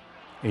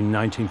 In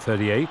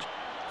 1938,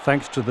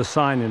 thanks to the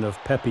signing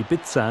of Pepi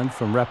Bican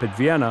from Rapid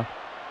Vienna,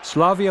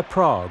 Slavia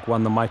Prague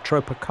won the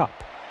Mitropa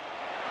Cup.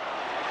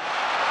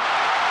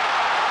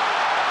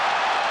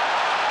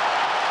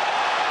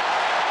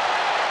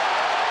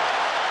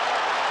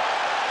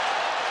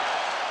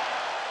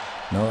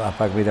 No a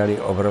pak mi dali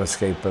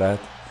obrovský plat,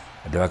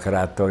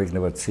 dvakrát tolik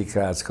nebo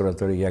třikrát skoro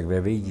tolik, jak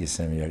ve Vídni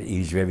jsem měl. I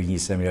když ve Vídni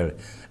jsem měl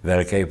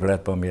velký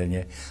plat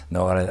poměrně,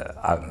 no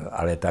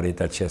ale tady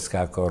ta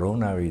česká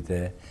koruna,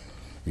 víte,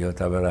 jo,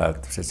 ta byla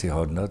přeci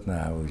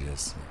hodnotná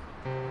úžasně.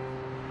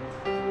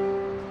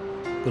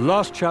 The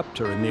last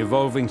chapter in the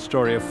evolving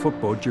story of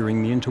football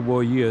during the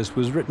interwar years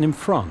was written in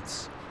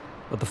France,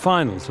 at the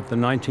finals of the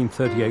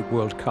 1938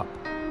 World Cup.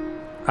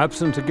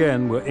 Absent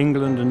again were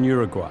England and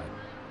Uruguay,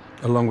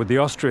 along with the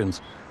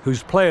Austrians,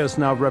 whose players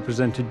now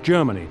represented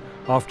Germany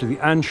after the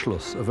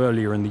Anschluss of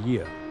earlier in the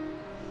year.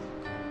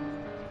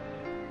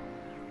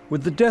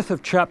 With the death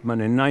of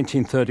Chapman in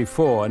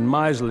 1934 and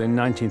Meisel in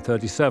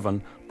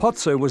 1937,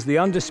 Pozzo was the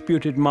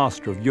undisputed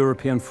master of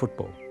European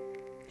football.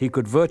 He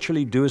could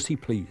virtually do as he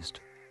pleased.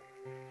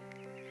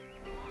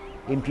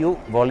 In più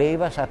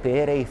voleva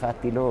sapere i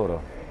fatti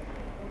loro.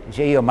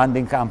 Dice, io mando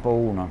in campo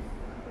uno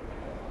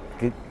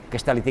che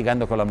sta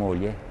litigando con la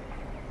moglie,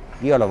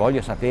 io lo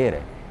voglio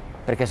sapere,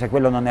 perché se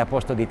quello non è a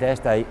posto di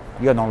testa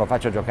io non lo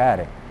faccio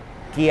giocare.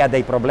 Chi ha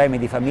dei problemi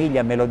di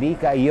famiglia me lo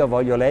dica, io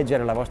voglio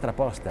leggere la vostra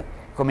posta.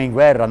 Come in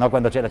guerra, no?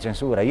 Quando c'è la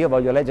censura, io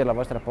voglio leggere la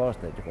vostra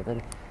posta. I giocatori,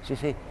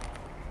 sì,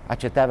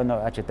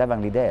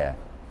 accettavano l'idea.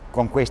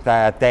 Con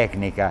questa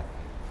tecnica,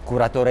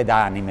 curatore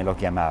d'anime lo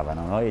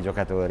chiamavano, no? I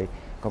giocatori.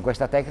 Con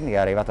questa tecnica è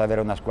arrivato ad avere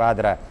una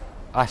squadra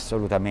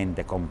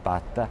assolutamente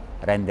compatta,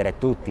 rendere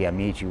tutti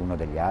amici uno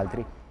degli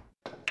altri.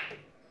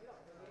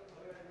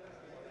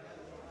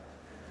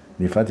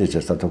 Difatti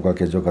c'è stato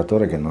qualche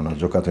giocatore che non ha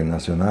giocato in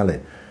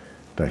nazionale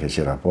perché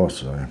c'era a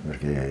posto,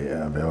 perché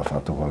aveva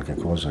fatto qualche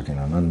cosa che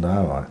non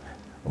andava,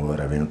 o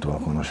era venuto a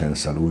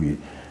conoscenza lui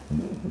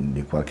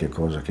di qualche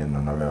cosa che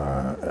non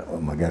aveva,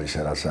 magari si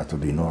era alzato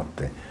di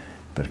notte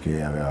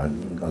perché aveva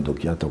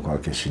adocchiato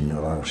qualche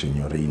signora o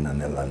signorina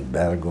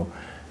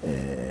nell'albergo.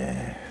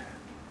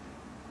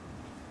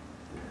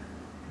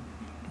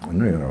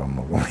 Noi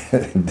eravamo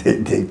come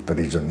dei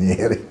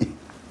prigionieri.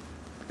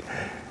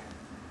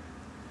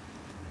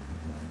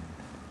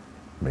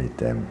 Bei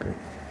tempi.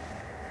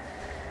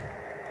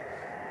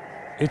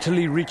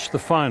 Italy reached the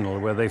final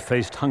where they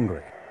faced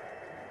Hungary.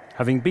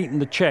 Having beaten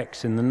the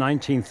Czechs in the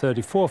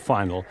 1934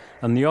 final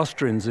and the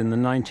Austrians in the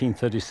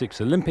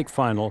 1936 Olympic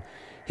final,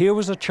 here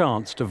was a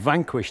chance to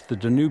vanquish the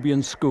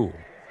Danubian school,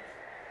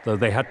 though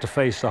they had to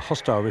face a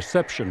hostile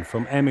reception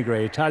from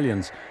émigré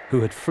Italians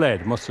who had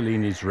fled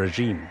Mussolini's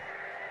regime.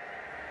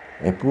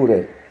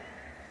 Eppure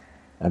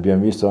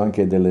abbiamo visto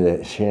anche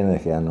delle scene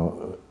che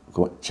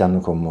ci hanno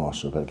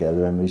commosso, perché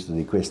abbiamo visto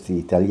di questi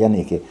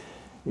italiani che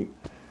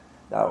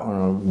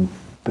davano un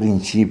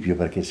principio,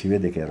 perché si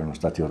vede che erano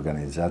stati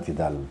organizzati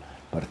dal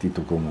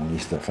Partito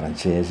Comunista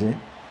francese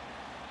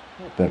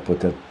per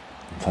poter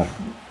far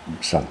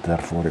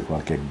saltare fuori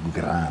qualche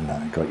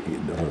grana,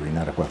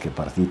 rovinare qualche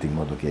partita in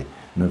modo che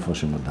noi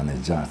fossimo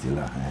danneggiati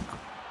là,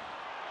 ecco.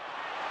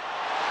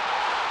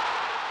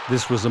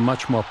 This was a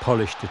much more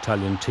polished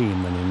Italian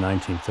team than in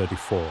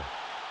 1934.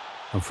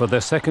 And for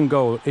their second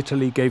goal,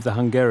 Italy gave the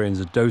Hungarians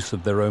a dose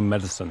of their own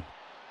medicine.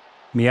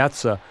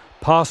 Miazza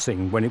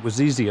passing when it was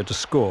easier to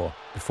score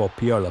before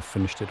Piola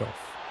finished it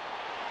off.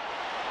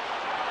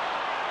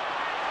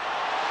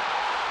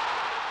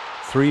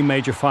 3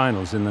 major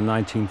finals in the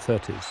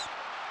 1930s.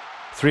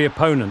 3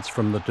 opponents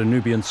from the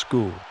Danubian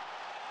school,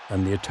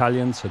 and the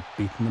Italians had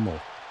beaten them all.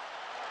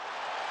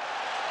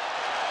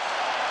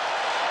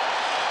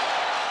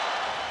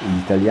 Gli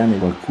italiani,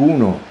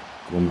 qualcuno,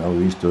 come ho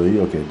visto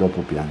io, che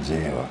dopo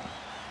piangeva,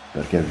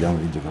 perché abbiamo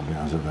vinto il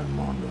campionato del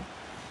mondo.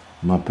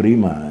 Ma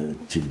prima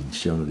ci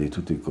dicevano di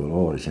tutti i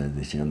colori, ce ne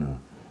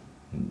dicevano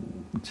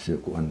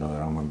quando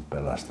eravamo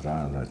per la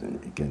strada,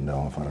 che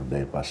andavamo a fare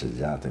delle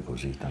passeggiate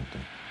così, tanto.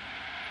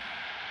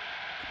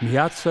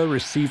 Miazza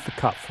received the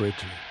cup for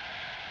Italy.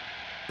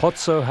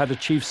 Pozzo had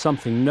achieved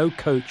something no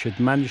coach had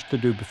managed to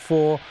do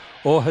before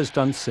or has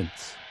done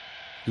since: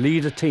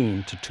 lead a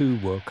team to 2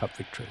 World Cup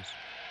victories.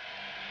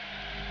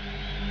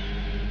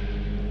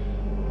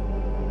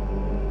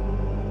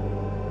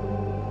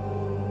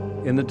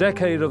 In the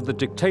decade of the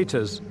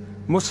dictators,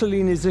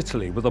 Mussolini's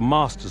Italy were the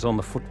masters on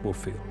the football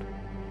field.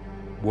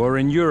 War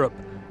in Europe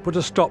put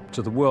a stop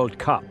to the World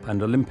Cup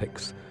and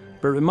Olympics,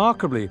 but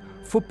remarkably,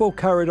 football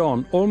carried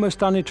on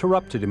almost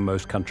uninterrupted in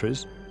most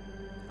countries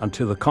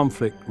until the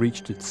conflict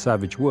reached its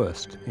savage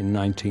worst in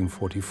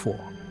 1944.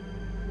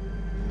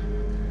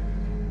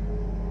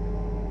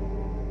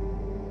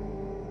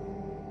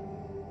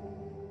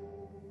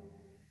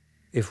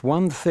 If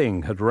one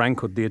thing had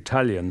rankled the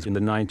Italians in the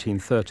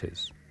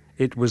 1930s,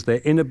 it was their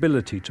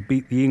inability to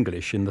beat the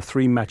English in the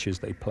 3 matches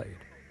they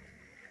played.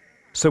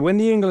 So when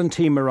the England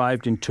team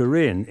arrived in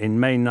Turin in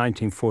May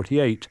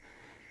 1948,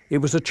 it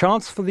was a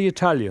chance for the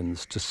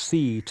Italians to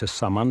see to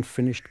some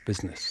unfinished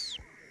business.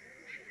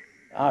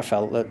 I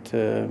felt that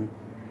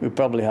we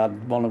probably had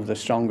one of the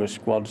strongest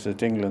squads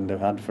that England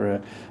have had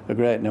for a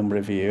great number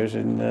of years,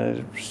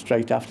 and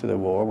straight after the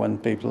war, when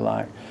people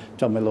like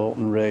Tommy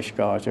Lawton, Ray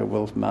Scarter,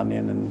 Wilf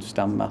Mannion and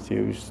Stan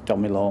Matthews,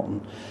 Tommy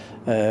Lawton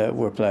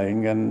were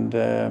playing, and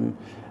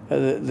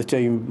the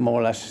team more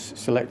or less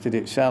selected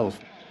itself.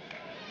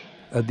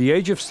 At the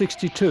age of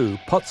 62,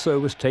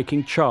 Pozzo was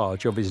taking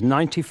charge of his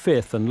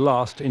 95th and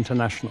last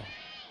international.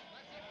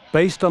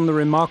 Based on the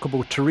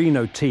remarkable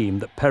Torino team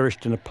that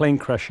perished in a plane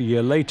crash a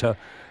year later,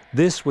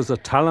 this was a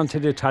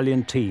talented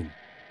Italian team,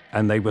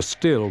 and they were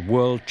still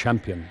world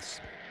champions.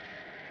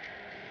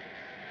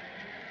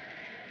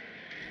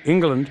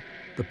 England,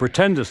 the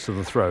pretenders to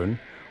the throne,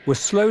 were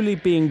slowly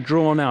being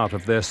drawn out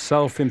of their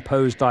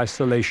self-imposed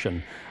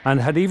isolation and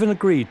had even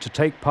agreed to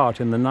take part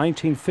in the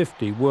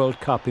 1950 World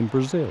Cup in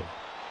Brazil.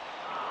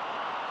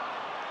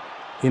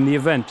 In the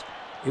event,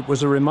 it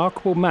was a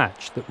remarkable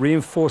match that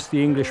reinforced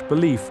the English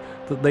belief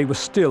that they were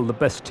still the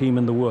best team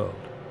in the world.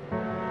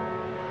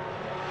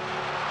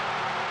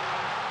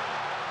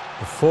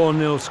 The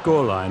 4-0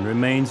 scoreline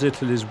remains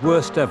Italy's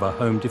worst ever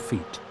home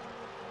defeat.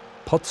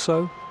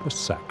 Pozzo was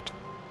sacked.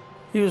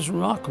 He was a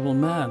remarkable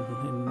man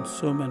in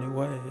so many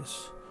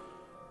ways,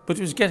 but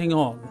he was getting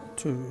on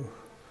to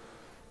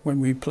when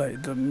we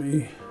played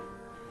them.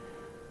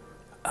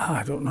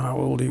 I don't know how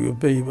old he would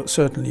be, but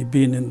certainly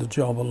been in the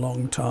job a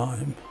long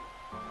time.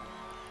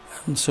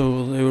 And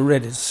so they were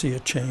ready to see a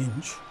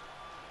change.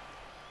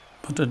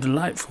 But a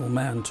delightful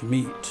man to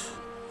meet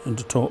and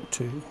to talk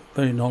to,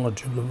 very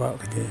knowledgeable about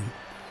the game.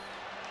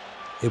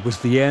 It was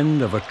the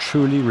end of a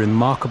truly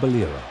remarkable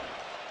era.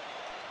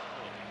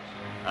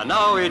 And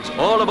now it's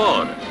all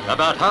aboard.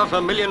 About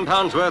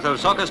 £500,000 worth of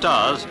soccer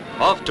stars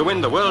off to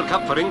win the World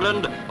Cup for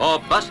England or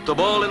bust the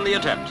ball in the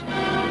attempt.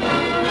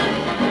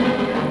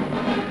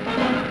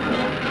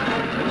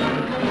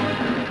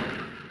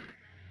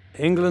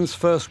 England's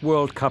first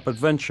World Cup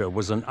adventure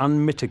was an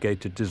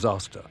unmitigated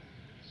disaster.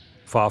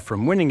 Far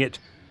from winning it,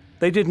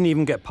 they didn't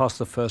even get past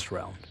the first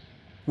round.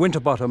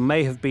 Winterbottom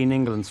may have been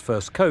England's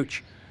first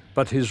coach,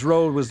 but his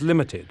role was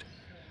limited.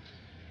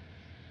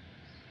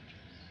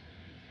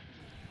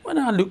 When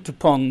I looked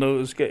upon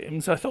those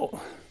games, I thought,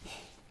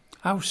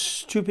 how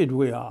stupid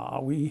we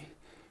are.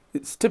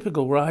 It's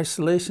typical, we're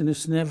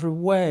isolationists in every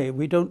way.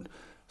 We don't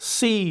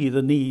see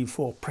the need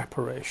for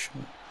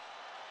preparation.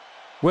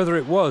 Whether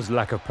it was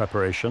lack of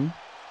preparation,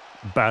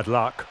 bad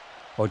luck,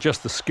 or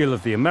just the skill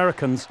of the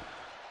Americans,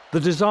 the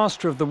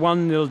disaster of the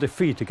 1-0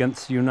 defeat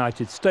against the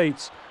United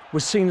States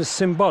was seen as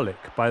symbolic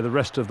by the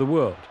rest of the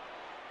world,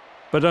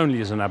 but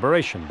only as an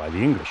aberration by the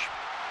English.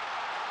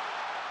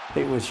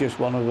 It was just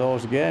one of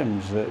those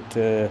games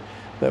that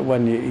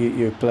when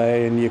you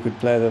play, and you could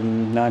play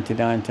them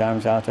 99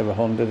 times out of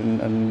 100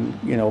 and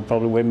you know,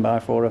 probably win by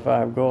 4 or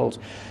 5 goals.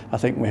 I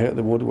think we hit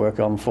the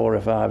woodwork on 4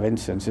 or 5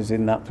 instances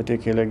in that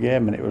particular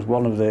game, and it was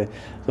one of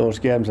those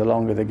games, the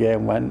longer the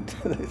game went,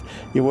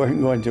 you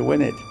weren't going to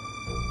win it.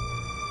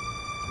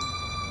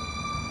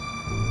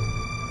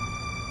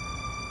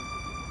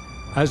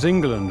 As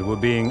England were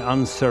being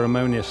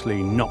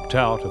unceremoniously knocked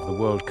out of the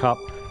World Cup,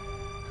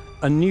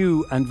 a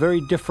new and very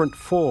different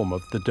form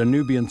of the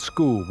Danubian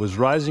school was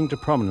rising to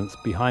prominence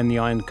behind the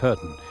Iron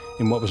Curtain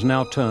in what was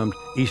now termed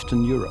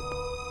Eastern Europe.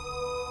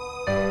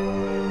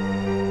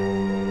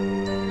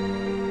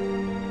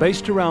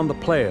 Based around the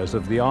players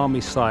of the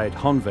army side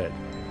Honved,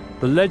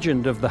 the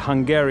legend of the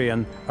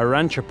Hungarian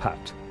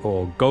Arancsapat,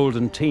 or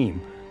Golden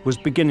Team, was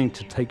beginning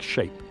to take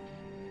shape.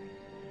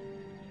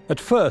 At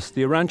first,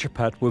 the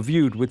Arancsapat were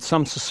viewed with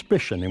some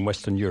suspicion in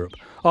Western Europe.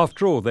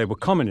 After all, they were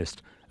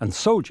communist and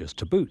soldiers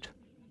to boot.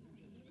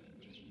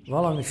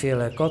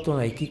 Valamiféle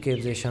katonai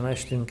kiképzésen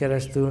estünk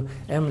keresztül.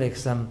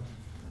 Emlékszem,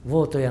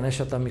 volt olyan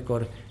eset,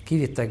 amikor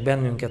kivittek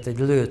bennünket egy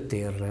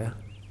lőtérre,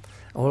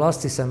 ahol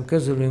azt hiszem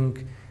közülünk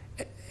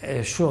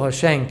soha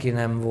senki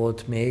nem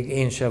volt még,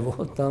 én sem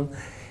voltam,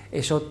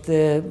 és ott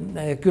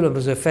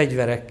különböző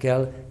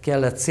fegyverekkel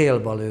kellett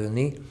célba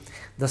lőni,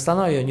 de aztán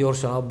nagyon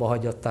gyorsan abba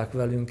hagyatták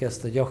velünk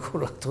ezt a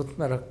gyakorlatot,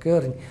 mert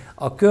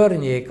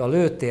a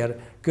lőtér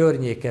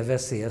környéke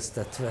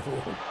veszélyeztetve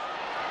volt.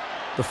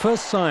 The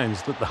first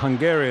signs that the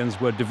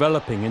Hungarians were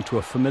developing into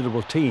a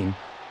formidable team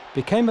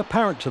became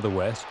apparent to the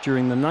West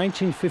during the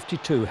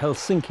 1952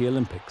 Helsinki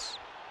Olympics.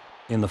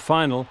 In the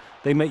final,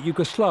 they met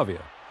Yugoslavia,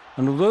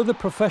 and although the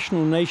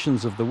professional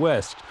nations of the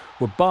West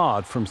were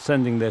barred from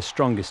sending their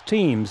strongest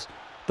teams,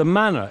 the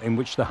manner in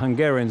which the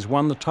Hungarians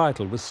won the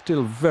title was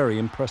still very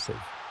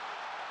impressive.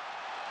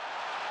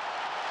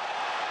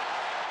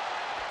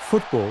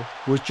 Football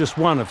was just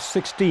one of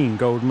 16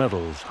 gold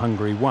medals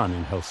Hungary won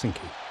in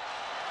Helsinki.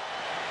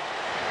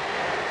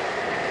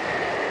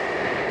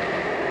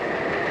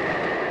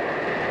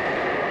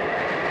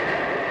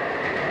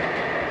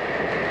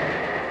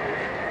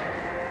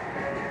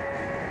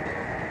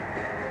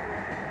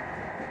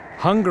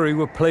 Hungary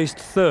were placed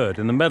third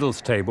in the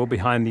medals table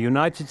behind the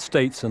United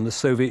States and the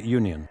Soviet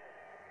Union,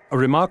 a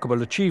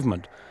remarkable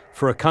achievement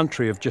for a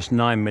country of just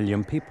 9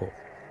 million people.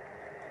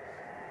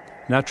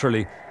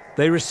 Naturally,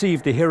 they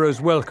received a hero's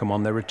welcome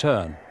on their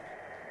return.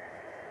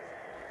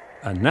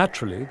 And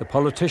naturally, the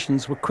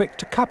politicians were quick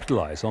to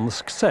capitalize on the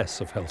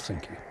success of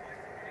Helsinki.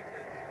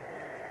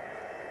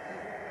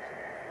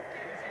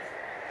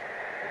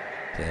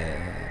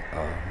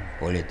 A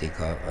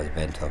politika az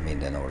bent van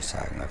minden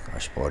országnak a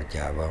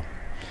sportjában,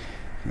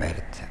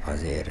 mert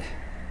azért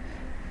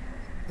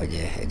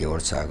hogy egy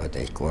országot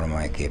egy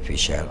kormány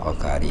képvisel,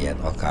 akár ilyen,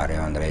 akár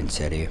olyan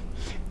rendszerű.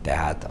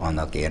 Tehát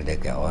annak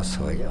érdeke az,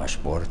 hogy a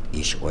sport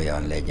is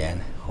olyan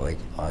legyen, hogy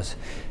az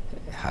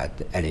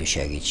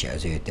elősegítse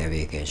az ő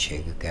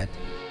tevékenységüket.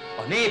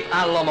 A nép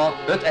állama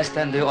 5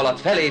 esztendő alatt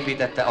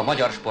felépítette a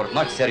magyar sport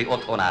nagyszerű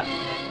otthonát,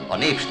 a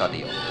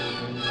Népstadion.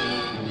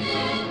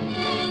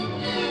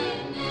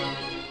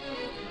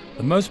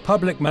 The most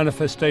public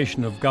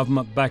manifestation of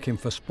government backing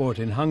for sport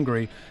in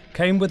Hungary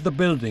came with the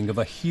building of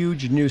a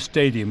huge new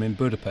stadium in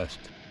Budapest.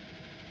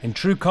 In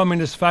true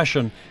communist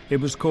fashion,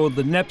 it was called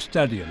the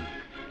Népstadion,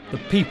 the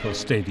People's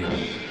Stadium.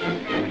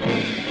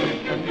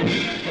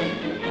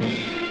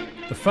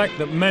 The fact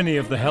that many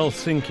of the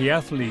Helsinki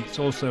athletes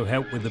also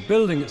helped with the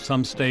building at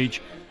some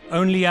stage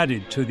only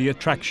added to the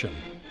attraction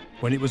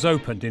when it was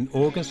opened in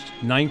August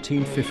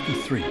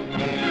 1953.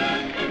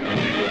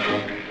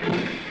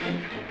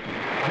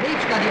 A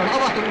Népstadion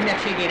avató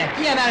ünnepségének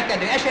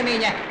kiemelkedő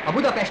eseménye a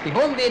budapesti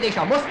Honvéd és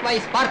a moszkvai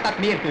Spartak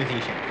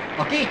mérkőzése.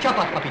 A két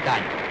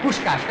csapatkapitány,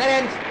 Puskás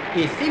Ferenc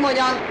és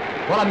Szimonyan,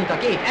 valamint a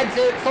két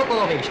edző,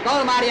 Szokolov és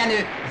Kalmár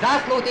Jenő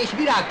zászlót és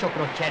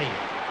virágcsokrot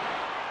cserél.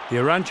 The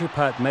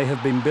Arancsipat may have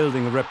been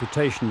building a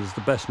reputation as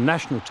the best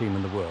national team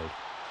in the world,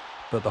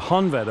 but the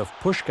Honvéd of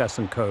Puskás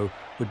 & Co.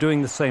 were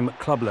doing the same at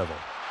club level.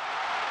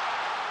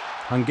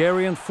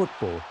 Hungarian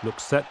football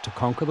looks set to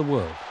conquer the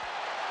world.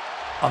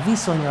 A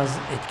viszony az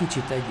egy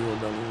kicsit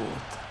egyoldalú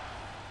volt.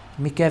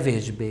 Mi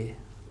kevésbé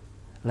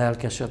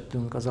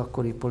lelkesedtünk az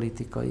akkori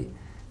politikai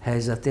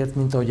helyzetért,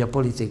 mint ahogy a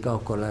politika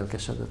akkor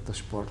lelkesedett a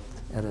sport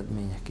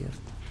eredményekért.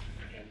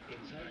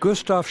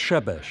 Gustav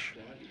Sebes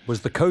was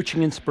the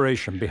coaching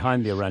inspiration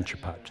behind the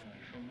Arancsipat.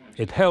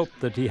 It helped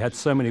that he had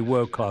so many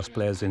world-class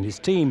players in his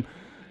team,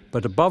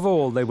 but above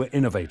all they were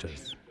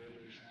innovators.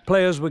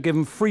 Players were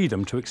given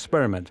freedom to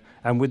experiment,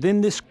 and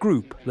within this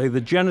group lay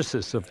the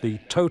genesis of the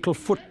total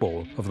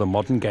football of the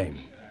modern game.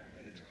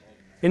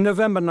 In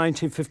November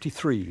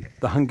 1953,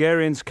 the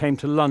Hungarians came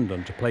to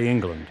London to play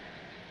England.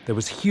 There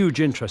was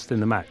huge interest in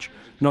the match,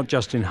 not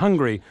just in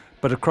Hungary,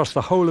 but across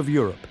the whole of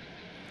Europe.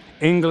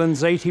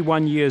 England's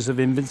 81 years of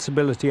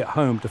invincibility at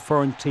home to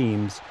foreign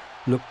teams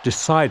looked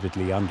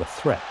decidedly under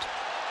threat.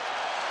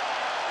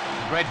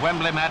 The great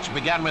Wembley match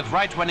began with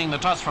Wright winning the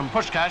toss from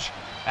Puskás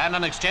and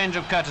an exchange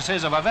of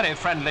courtesies of a very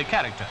friendly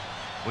character,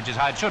 which is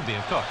how it should be,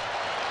 of course.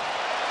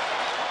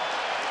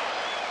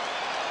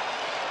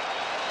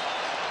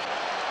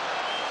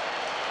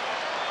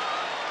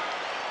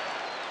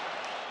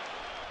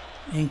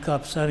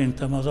 Inkább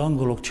szerintem az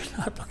angolok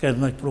csináltak egy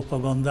nagy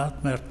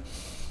propagandát, mert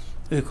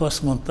ők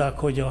azt mondták,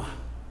 hogy a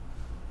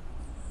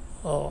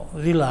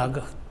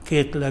világ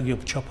két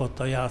legjobb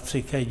csapata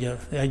játszik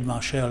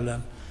egymás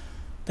ellen.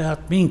 Tehát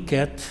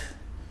minket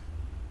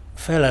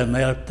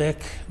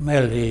felemeltek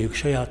melléjük,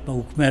 saját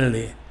maguk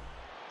mellé.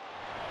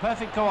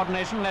 Perfect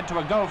coordination led to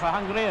a goal for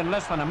Hungary in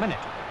less than a minute.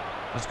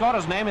 The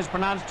scorer's name is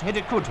pronounced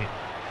Hidikuti,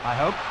 I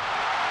hope.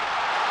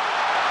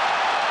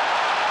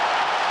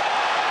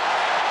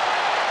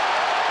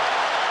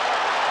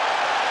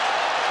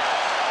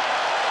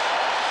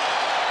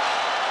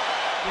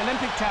 The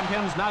Olympic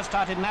champions now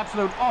started an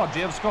absolute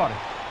orgy of scoring.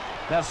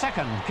 Their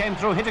second came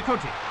through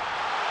Hidikuti.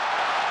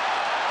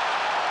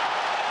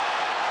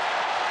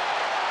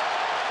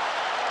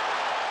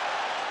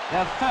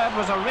 Their third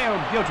was a real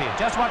beauty.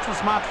 Just watch the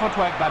smart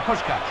footwork by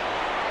Puskás.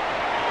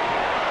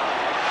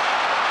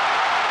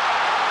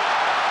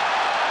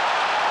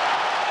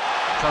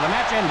 So the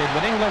match ended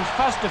with England's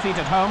first defeat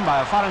at home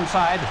by a foreign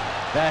side,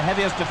 their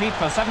heaviest defeat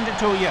for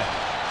 72 years.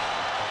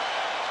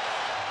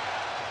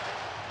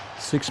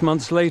 6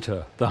 months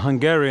later, the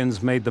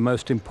Hungarians made the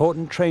most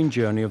important train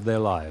journey of their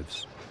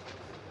lives.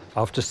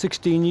 After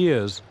 16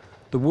 years,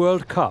 the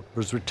World Cup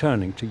was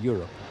returning to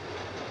Europe.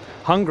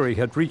 Hungary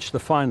had reached the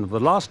final the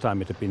last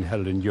time it had been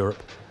held in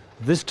Europe.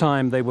 This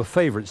time they were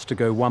favourites to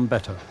go one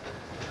better.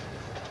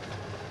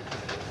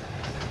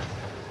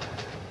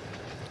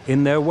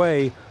 In their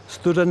way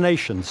stood a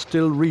nation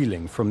still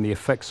reeling from the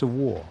effects of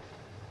war.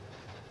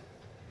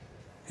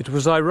 It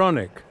was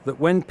ironic that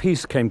when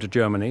peace came to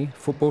Germany,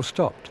 football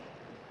stopped.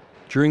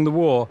 During the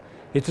war,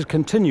 it had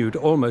continued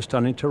almost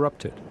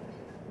uninterrupted.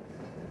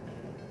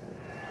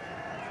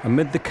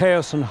 Amid the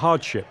chaos and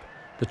hardship,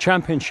 the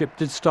championship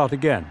did start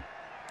again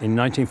in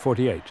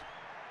 1948.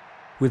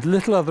 With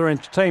little other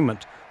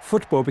entertainment,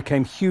 football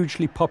became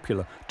hugely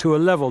popular to a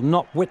level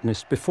not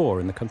witnessed before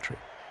in the country.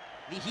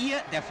 Wie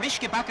hier der frisch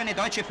gebackene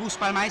deutsche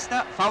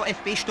Fußballmeister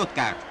VfB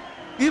Stuttgart.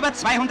 Über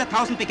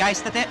 200.000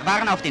 Begeisterte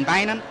waren auf den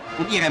Beinen,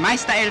 um ihre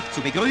Meisterelf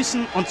zu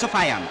begrüßen und zu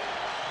feiern.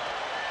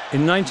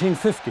 In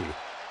 1950,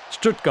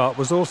 Stuttgart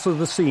was also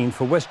the scene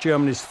for West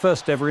Germany's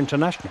first ever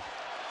international.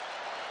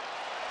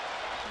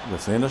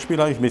 Das Länderspiel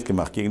habe ich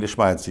mitgemacht gegen die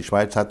Schweiz. Die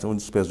Schweiz hat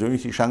uns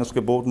persönlich die Chance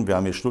geboten. Wir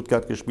haben in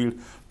Stuttgart gespielt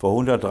vor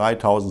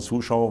 103.000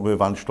 Zuschauern. Wir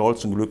waren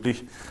stolz und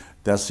glücklich,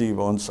 dass sie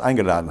uns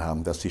eingeladen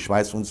haben, dass die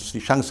Schweiz uns die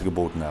Chance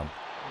geboten haben.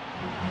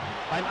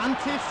 Beim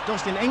Anpfiff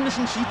durch den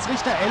englischen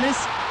Schiedsrichter Ellis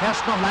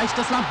herrscht noch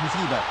leichtes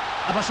Lampenfieber.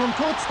 Aber schon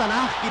kurz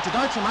danach geht die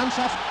deutsche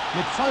Mannschaft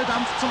mit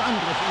Volldampf zum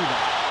Angriff über.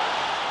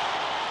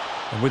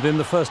 And within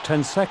the first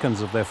 10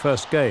 seconds of their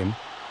first game,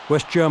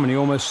 West Germany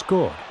almost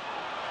scored.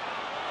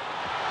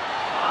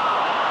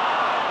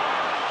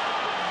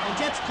 Und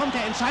jetzt kommt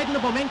der entscheidende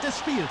Moment des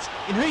Spiels.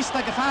 In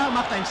höchster Gefahr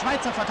macht ein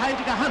Schweizer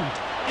Verteidiger Hand.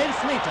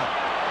 11 Meter.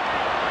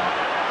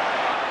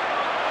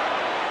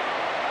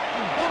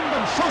 Ein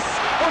Bombenschuss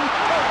und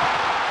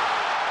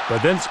Tor.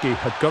 Berdensky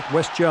had got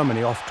West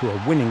Germany off to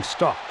a winning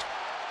start.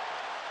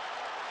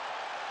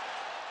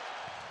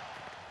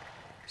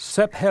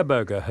 Sepp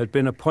Herberger had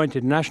been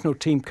appointed national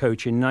team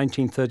coach in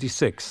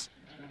 1936,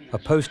 a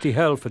post he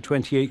held for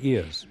 28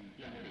 years.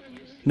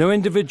 No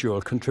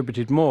individual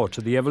contributed more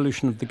to the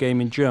evolution of the game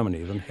in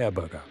Germany than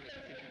Herberger.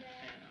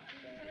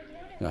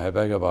 Ja,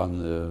 Herberger war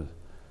ein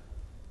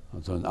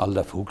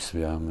alter Fuchs.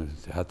 Er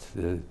hat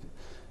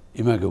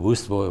immer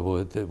gewusst,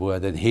 wo er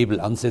den Hebel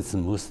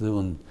ansetzen musste,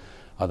 und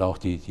hat auch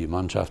die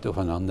Mannschaft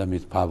aufeinander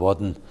mit ein paar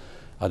Worten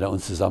hat er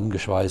uns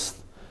zusammengeschweißt,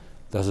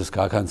 dass es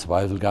gar keinen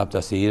Zweifel gab,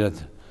 dass jeder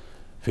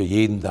für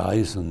jeden da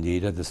ist und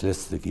jeder das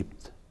Letzte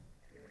gibt.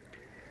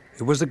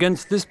 It was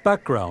against this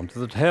background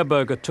that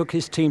Herberger took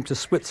his team to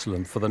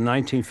Switzerland for the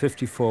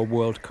 1954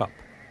 World Cup.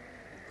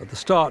 At the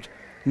start,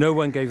 no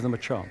one gave them a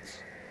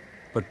chance.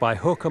 But by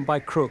hook and by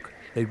crook,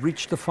 they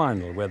reached the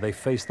final where they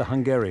faced the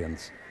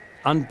Hungarians,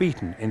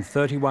 unbeaten in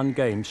 31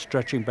 games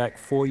stretching back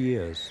 4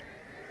 years.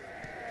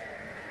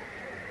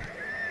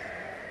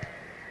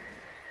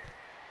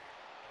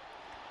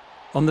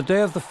 On the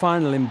day of the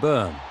final in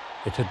Bern,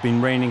 it had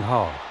been raining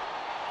hard.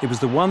 It was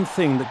the one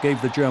thing that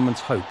gave the Germans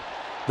hope.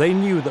 They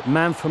knew that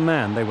man for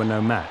man they were no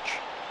match,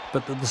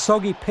 but that the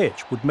soggy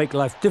pitch would make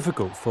life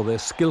difficult for their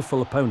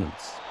skillful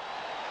opponents.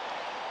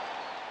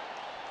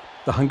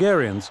 The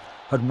Hungarians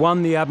had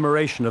won the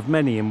admiration of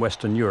many in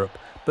Western Europe,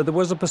 but there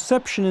was a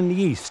perception in the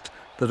East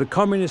that a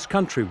communist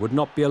country would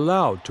not be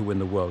allowed to win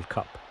the World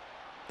Cup.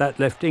 That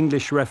left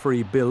English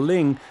referee Bill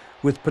Ling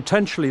with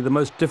potentially the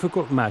most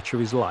difficult match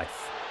of his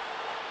life.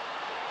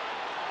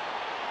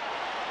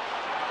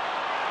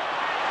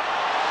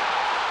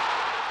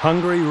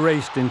 Hungary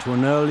raced into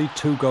an early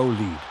 2-goal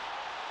lead.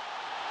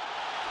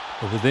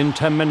 But within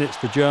 10 minutes,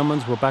 the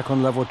Germans were back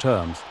on level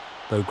terms,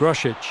 though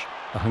Grosic,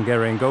 the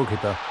Hungarian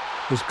goalkeeper,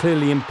 was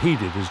clearly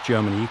impeded as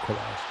Germany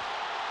equalised.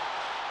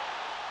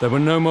 There were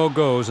no more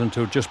goals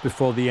until just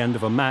before the end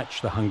of a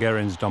match the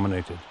Hungarians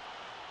dominated.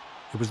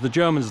 It was the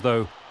Germans,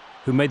 though,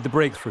 who made the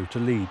breakthrough to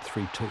lead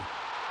 3-2.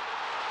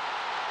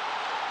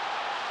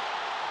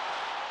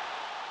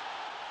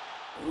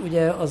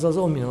 Ugye az az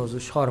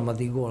ominózus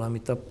harmadik gól,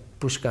 amit a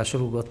Puskás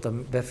rúgott a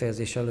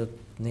befejezés előtt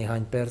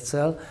néhány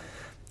perccel,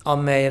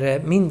 amelyre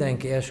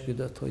mindenki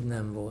esküdött, hogy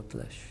nem volt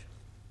les.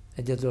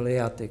 Egyedül a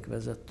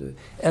játékvezető.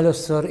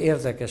 Először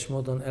érdekes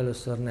módon,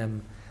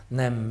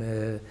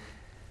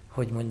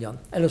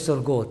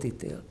 először gólt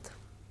ítélt.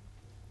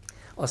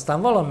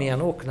 Aztán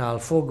valamilyen oknál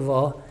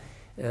fogva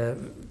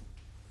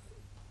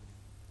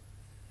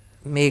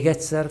még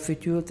egyszer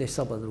fütyült, és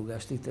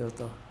szabadrúgást ítélt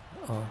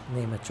a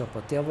német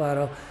csapat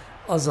javára,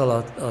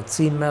 azzal a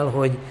címmel,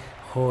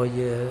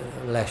 hogy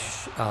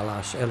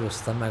lesállás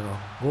előzte meg a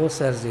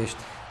gólszerzést,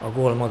 a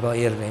gól maga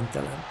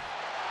érvénytelen.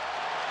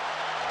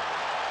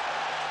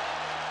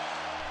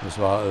 Das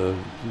war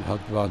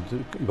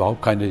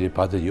überhaupt keine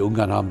Debatte. Die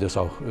Ungarn haben das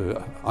auch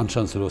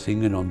anstandslos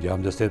hingenommen. Die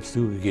haben das selbst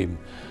zugegeben,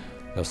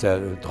 dass er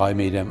 3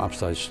 Meter im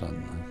Abseits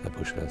stand, der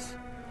Puskás.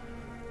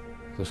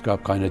 Es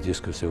gab keine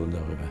Diskussion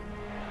darüber.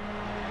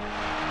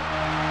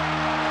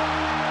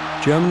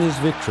 Germany's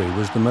victory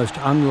was the most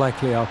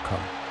unlikely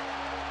outcome.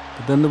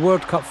 But then the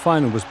World Cup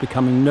final was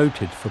becoming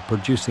noted for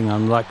producing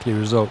unlikely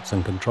results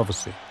and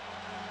controversy.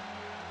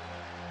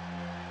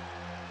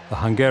 The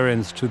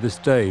Hungarians to this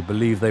day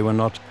believe they were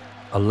not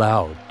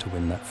allowed to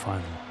win that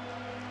final.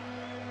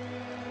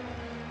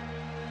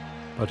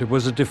 But it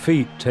was a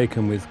defeat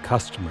taken with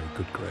customary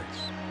good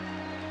grace.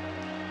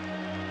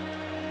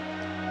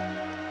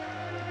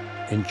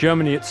 In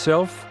Germany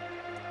itself,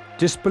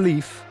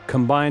 disbelief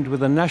combined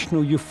with a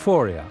national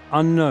euphoria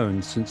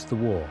unknown since the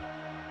war.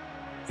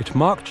 It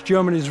marked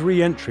Germany's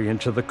re-entry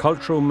into the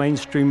cultural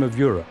mainstream of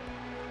Europe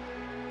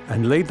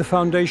and laid the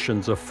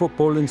foundations of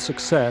footballing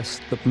success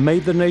that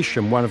made the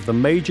nation one of the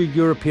major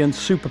European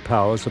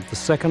superpowers of the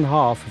second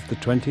half of the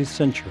 20th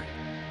century.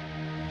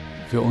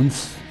 Für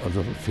uns,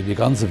 also für die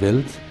ganze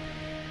Welt,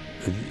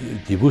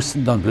 die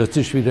wussten dann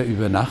plötzlich wieder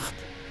über Nacht,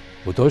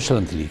 wo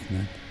Deutschland liegt.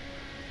 Ne?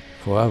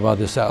 Vorher war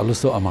das ja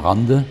alles so am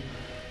Rande,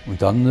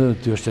 und dann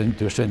durch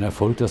den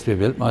Erfolg, dass wir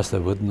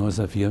Weltmeister wurden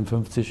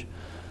 1954,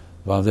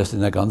 war das in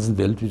der ganzen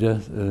Welt wieder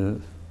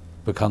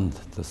bekannt,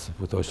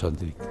 wo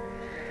Deutschland liegt.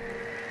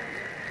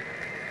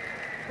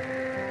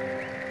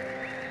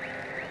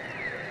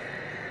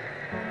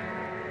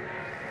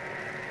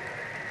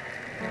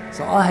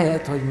 Szóval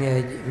ahelyett, hogy mi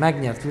egy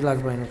megnyert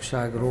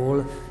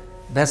világbajnokságról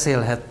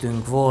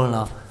beszélhettünk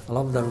volna a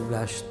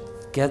labdarúgást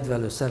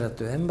kedvelő,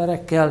 szerető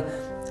emberekkel,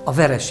 a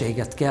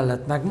vereséget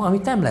kellett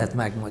amit nem lehet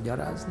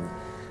megmagyarázni.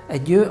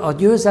 A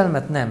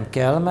győzelmet nem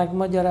kell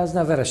megmagyarázni,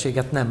 a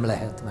vereséget nem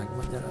lehet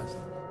megmagyarázni.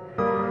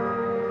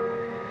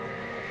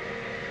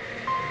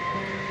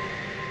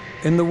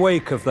 In the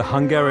wake of the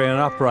Hungarian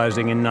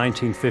uprising in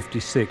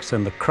 1956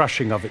 and the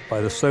crushing of it by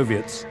the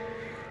Soviets,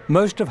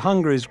 most of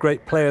Hungary's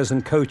great players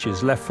and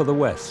coaches left for the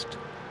West,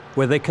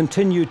 where they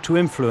continued to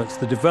influence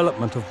the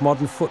development of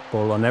modern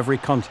football on every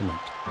continent.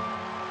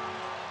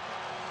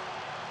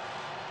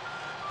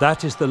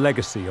 That is the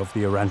legacy of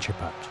the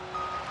Arancsipat.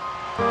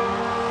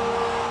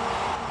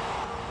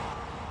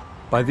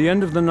 By the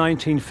end of the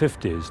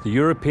 1950s, the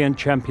European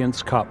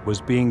Champions Cup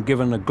was being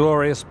given a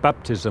glorious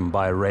baptism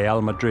by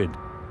Real Madrid.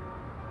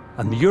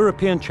 And the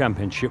European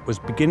Championship was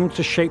beginning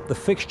to shape the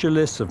fixture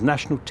lists of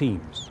national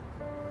teams.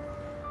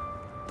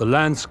 The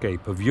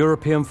landscape of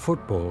European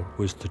football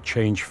was to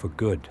change for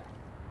good.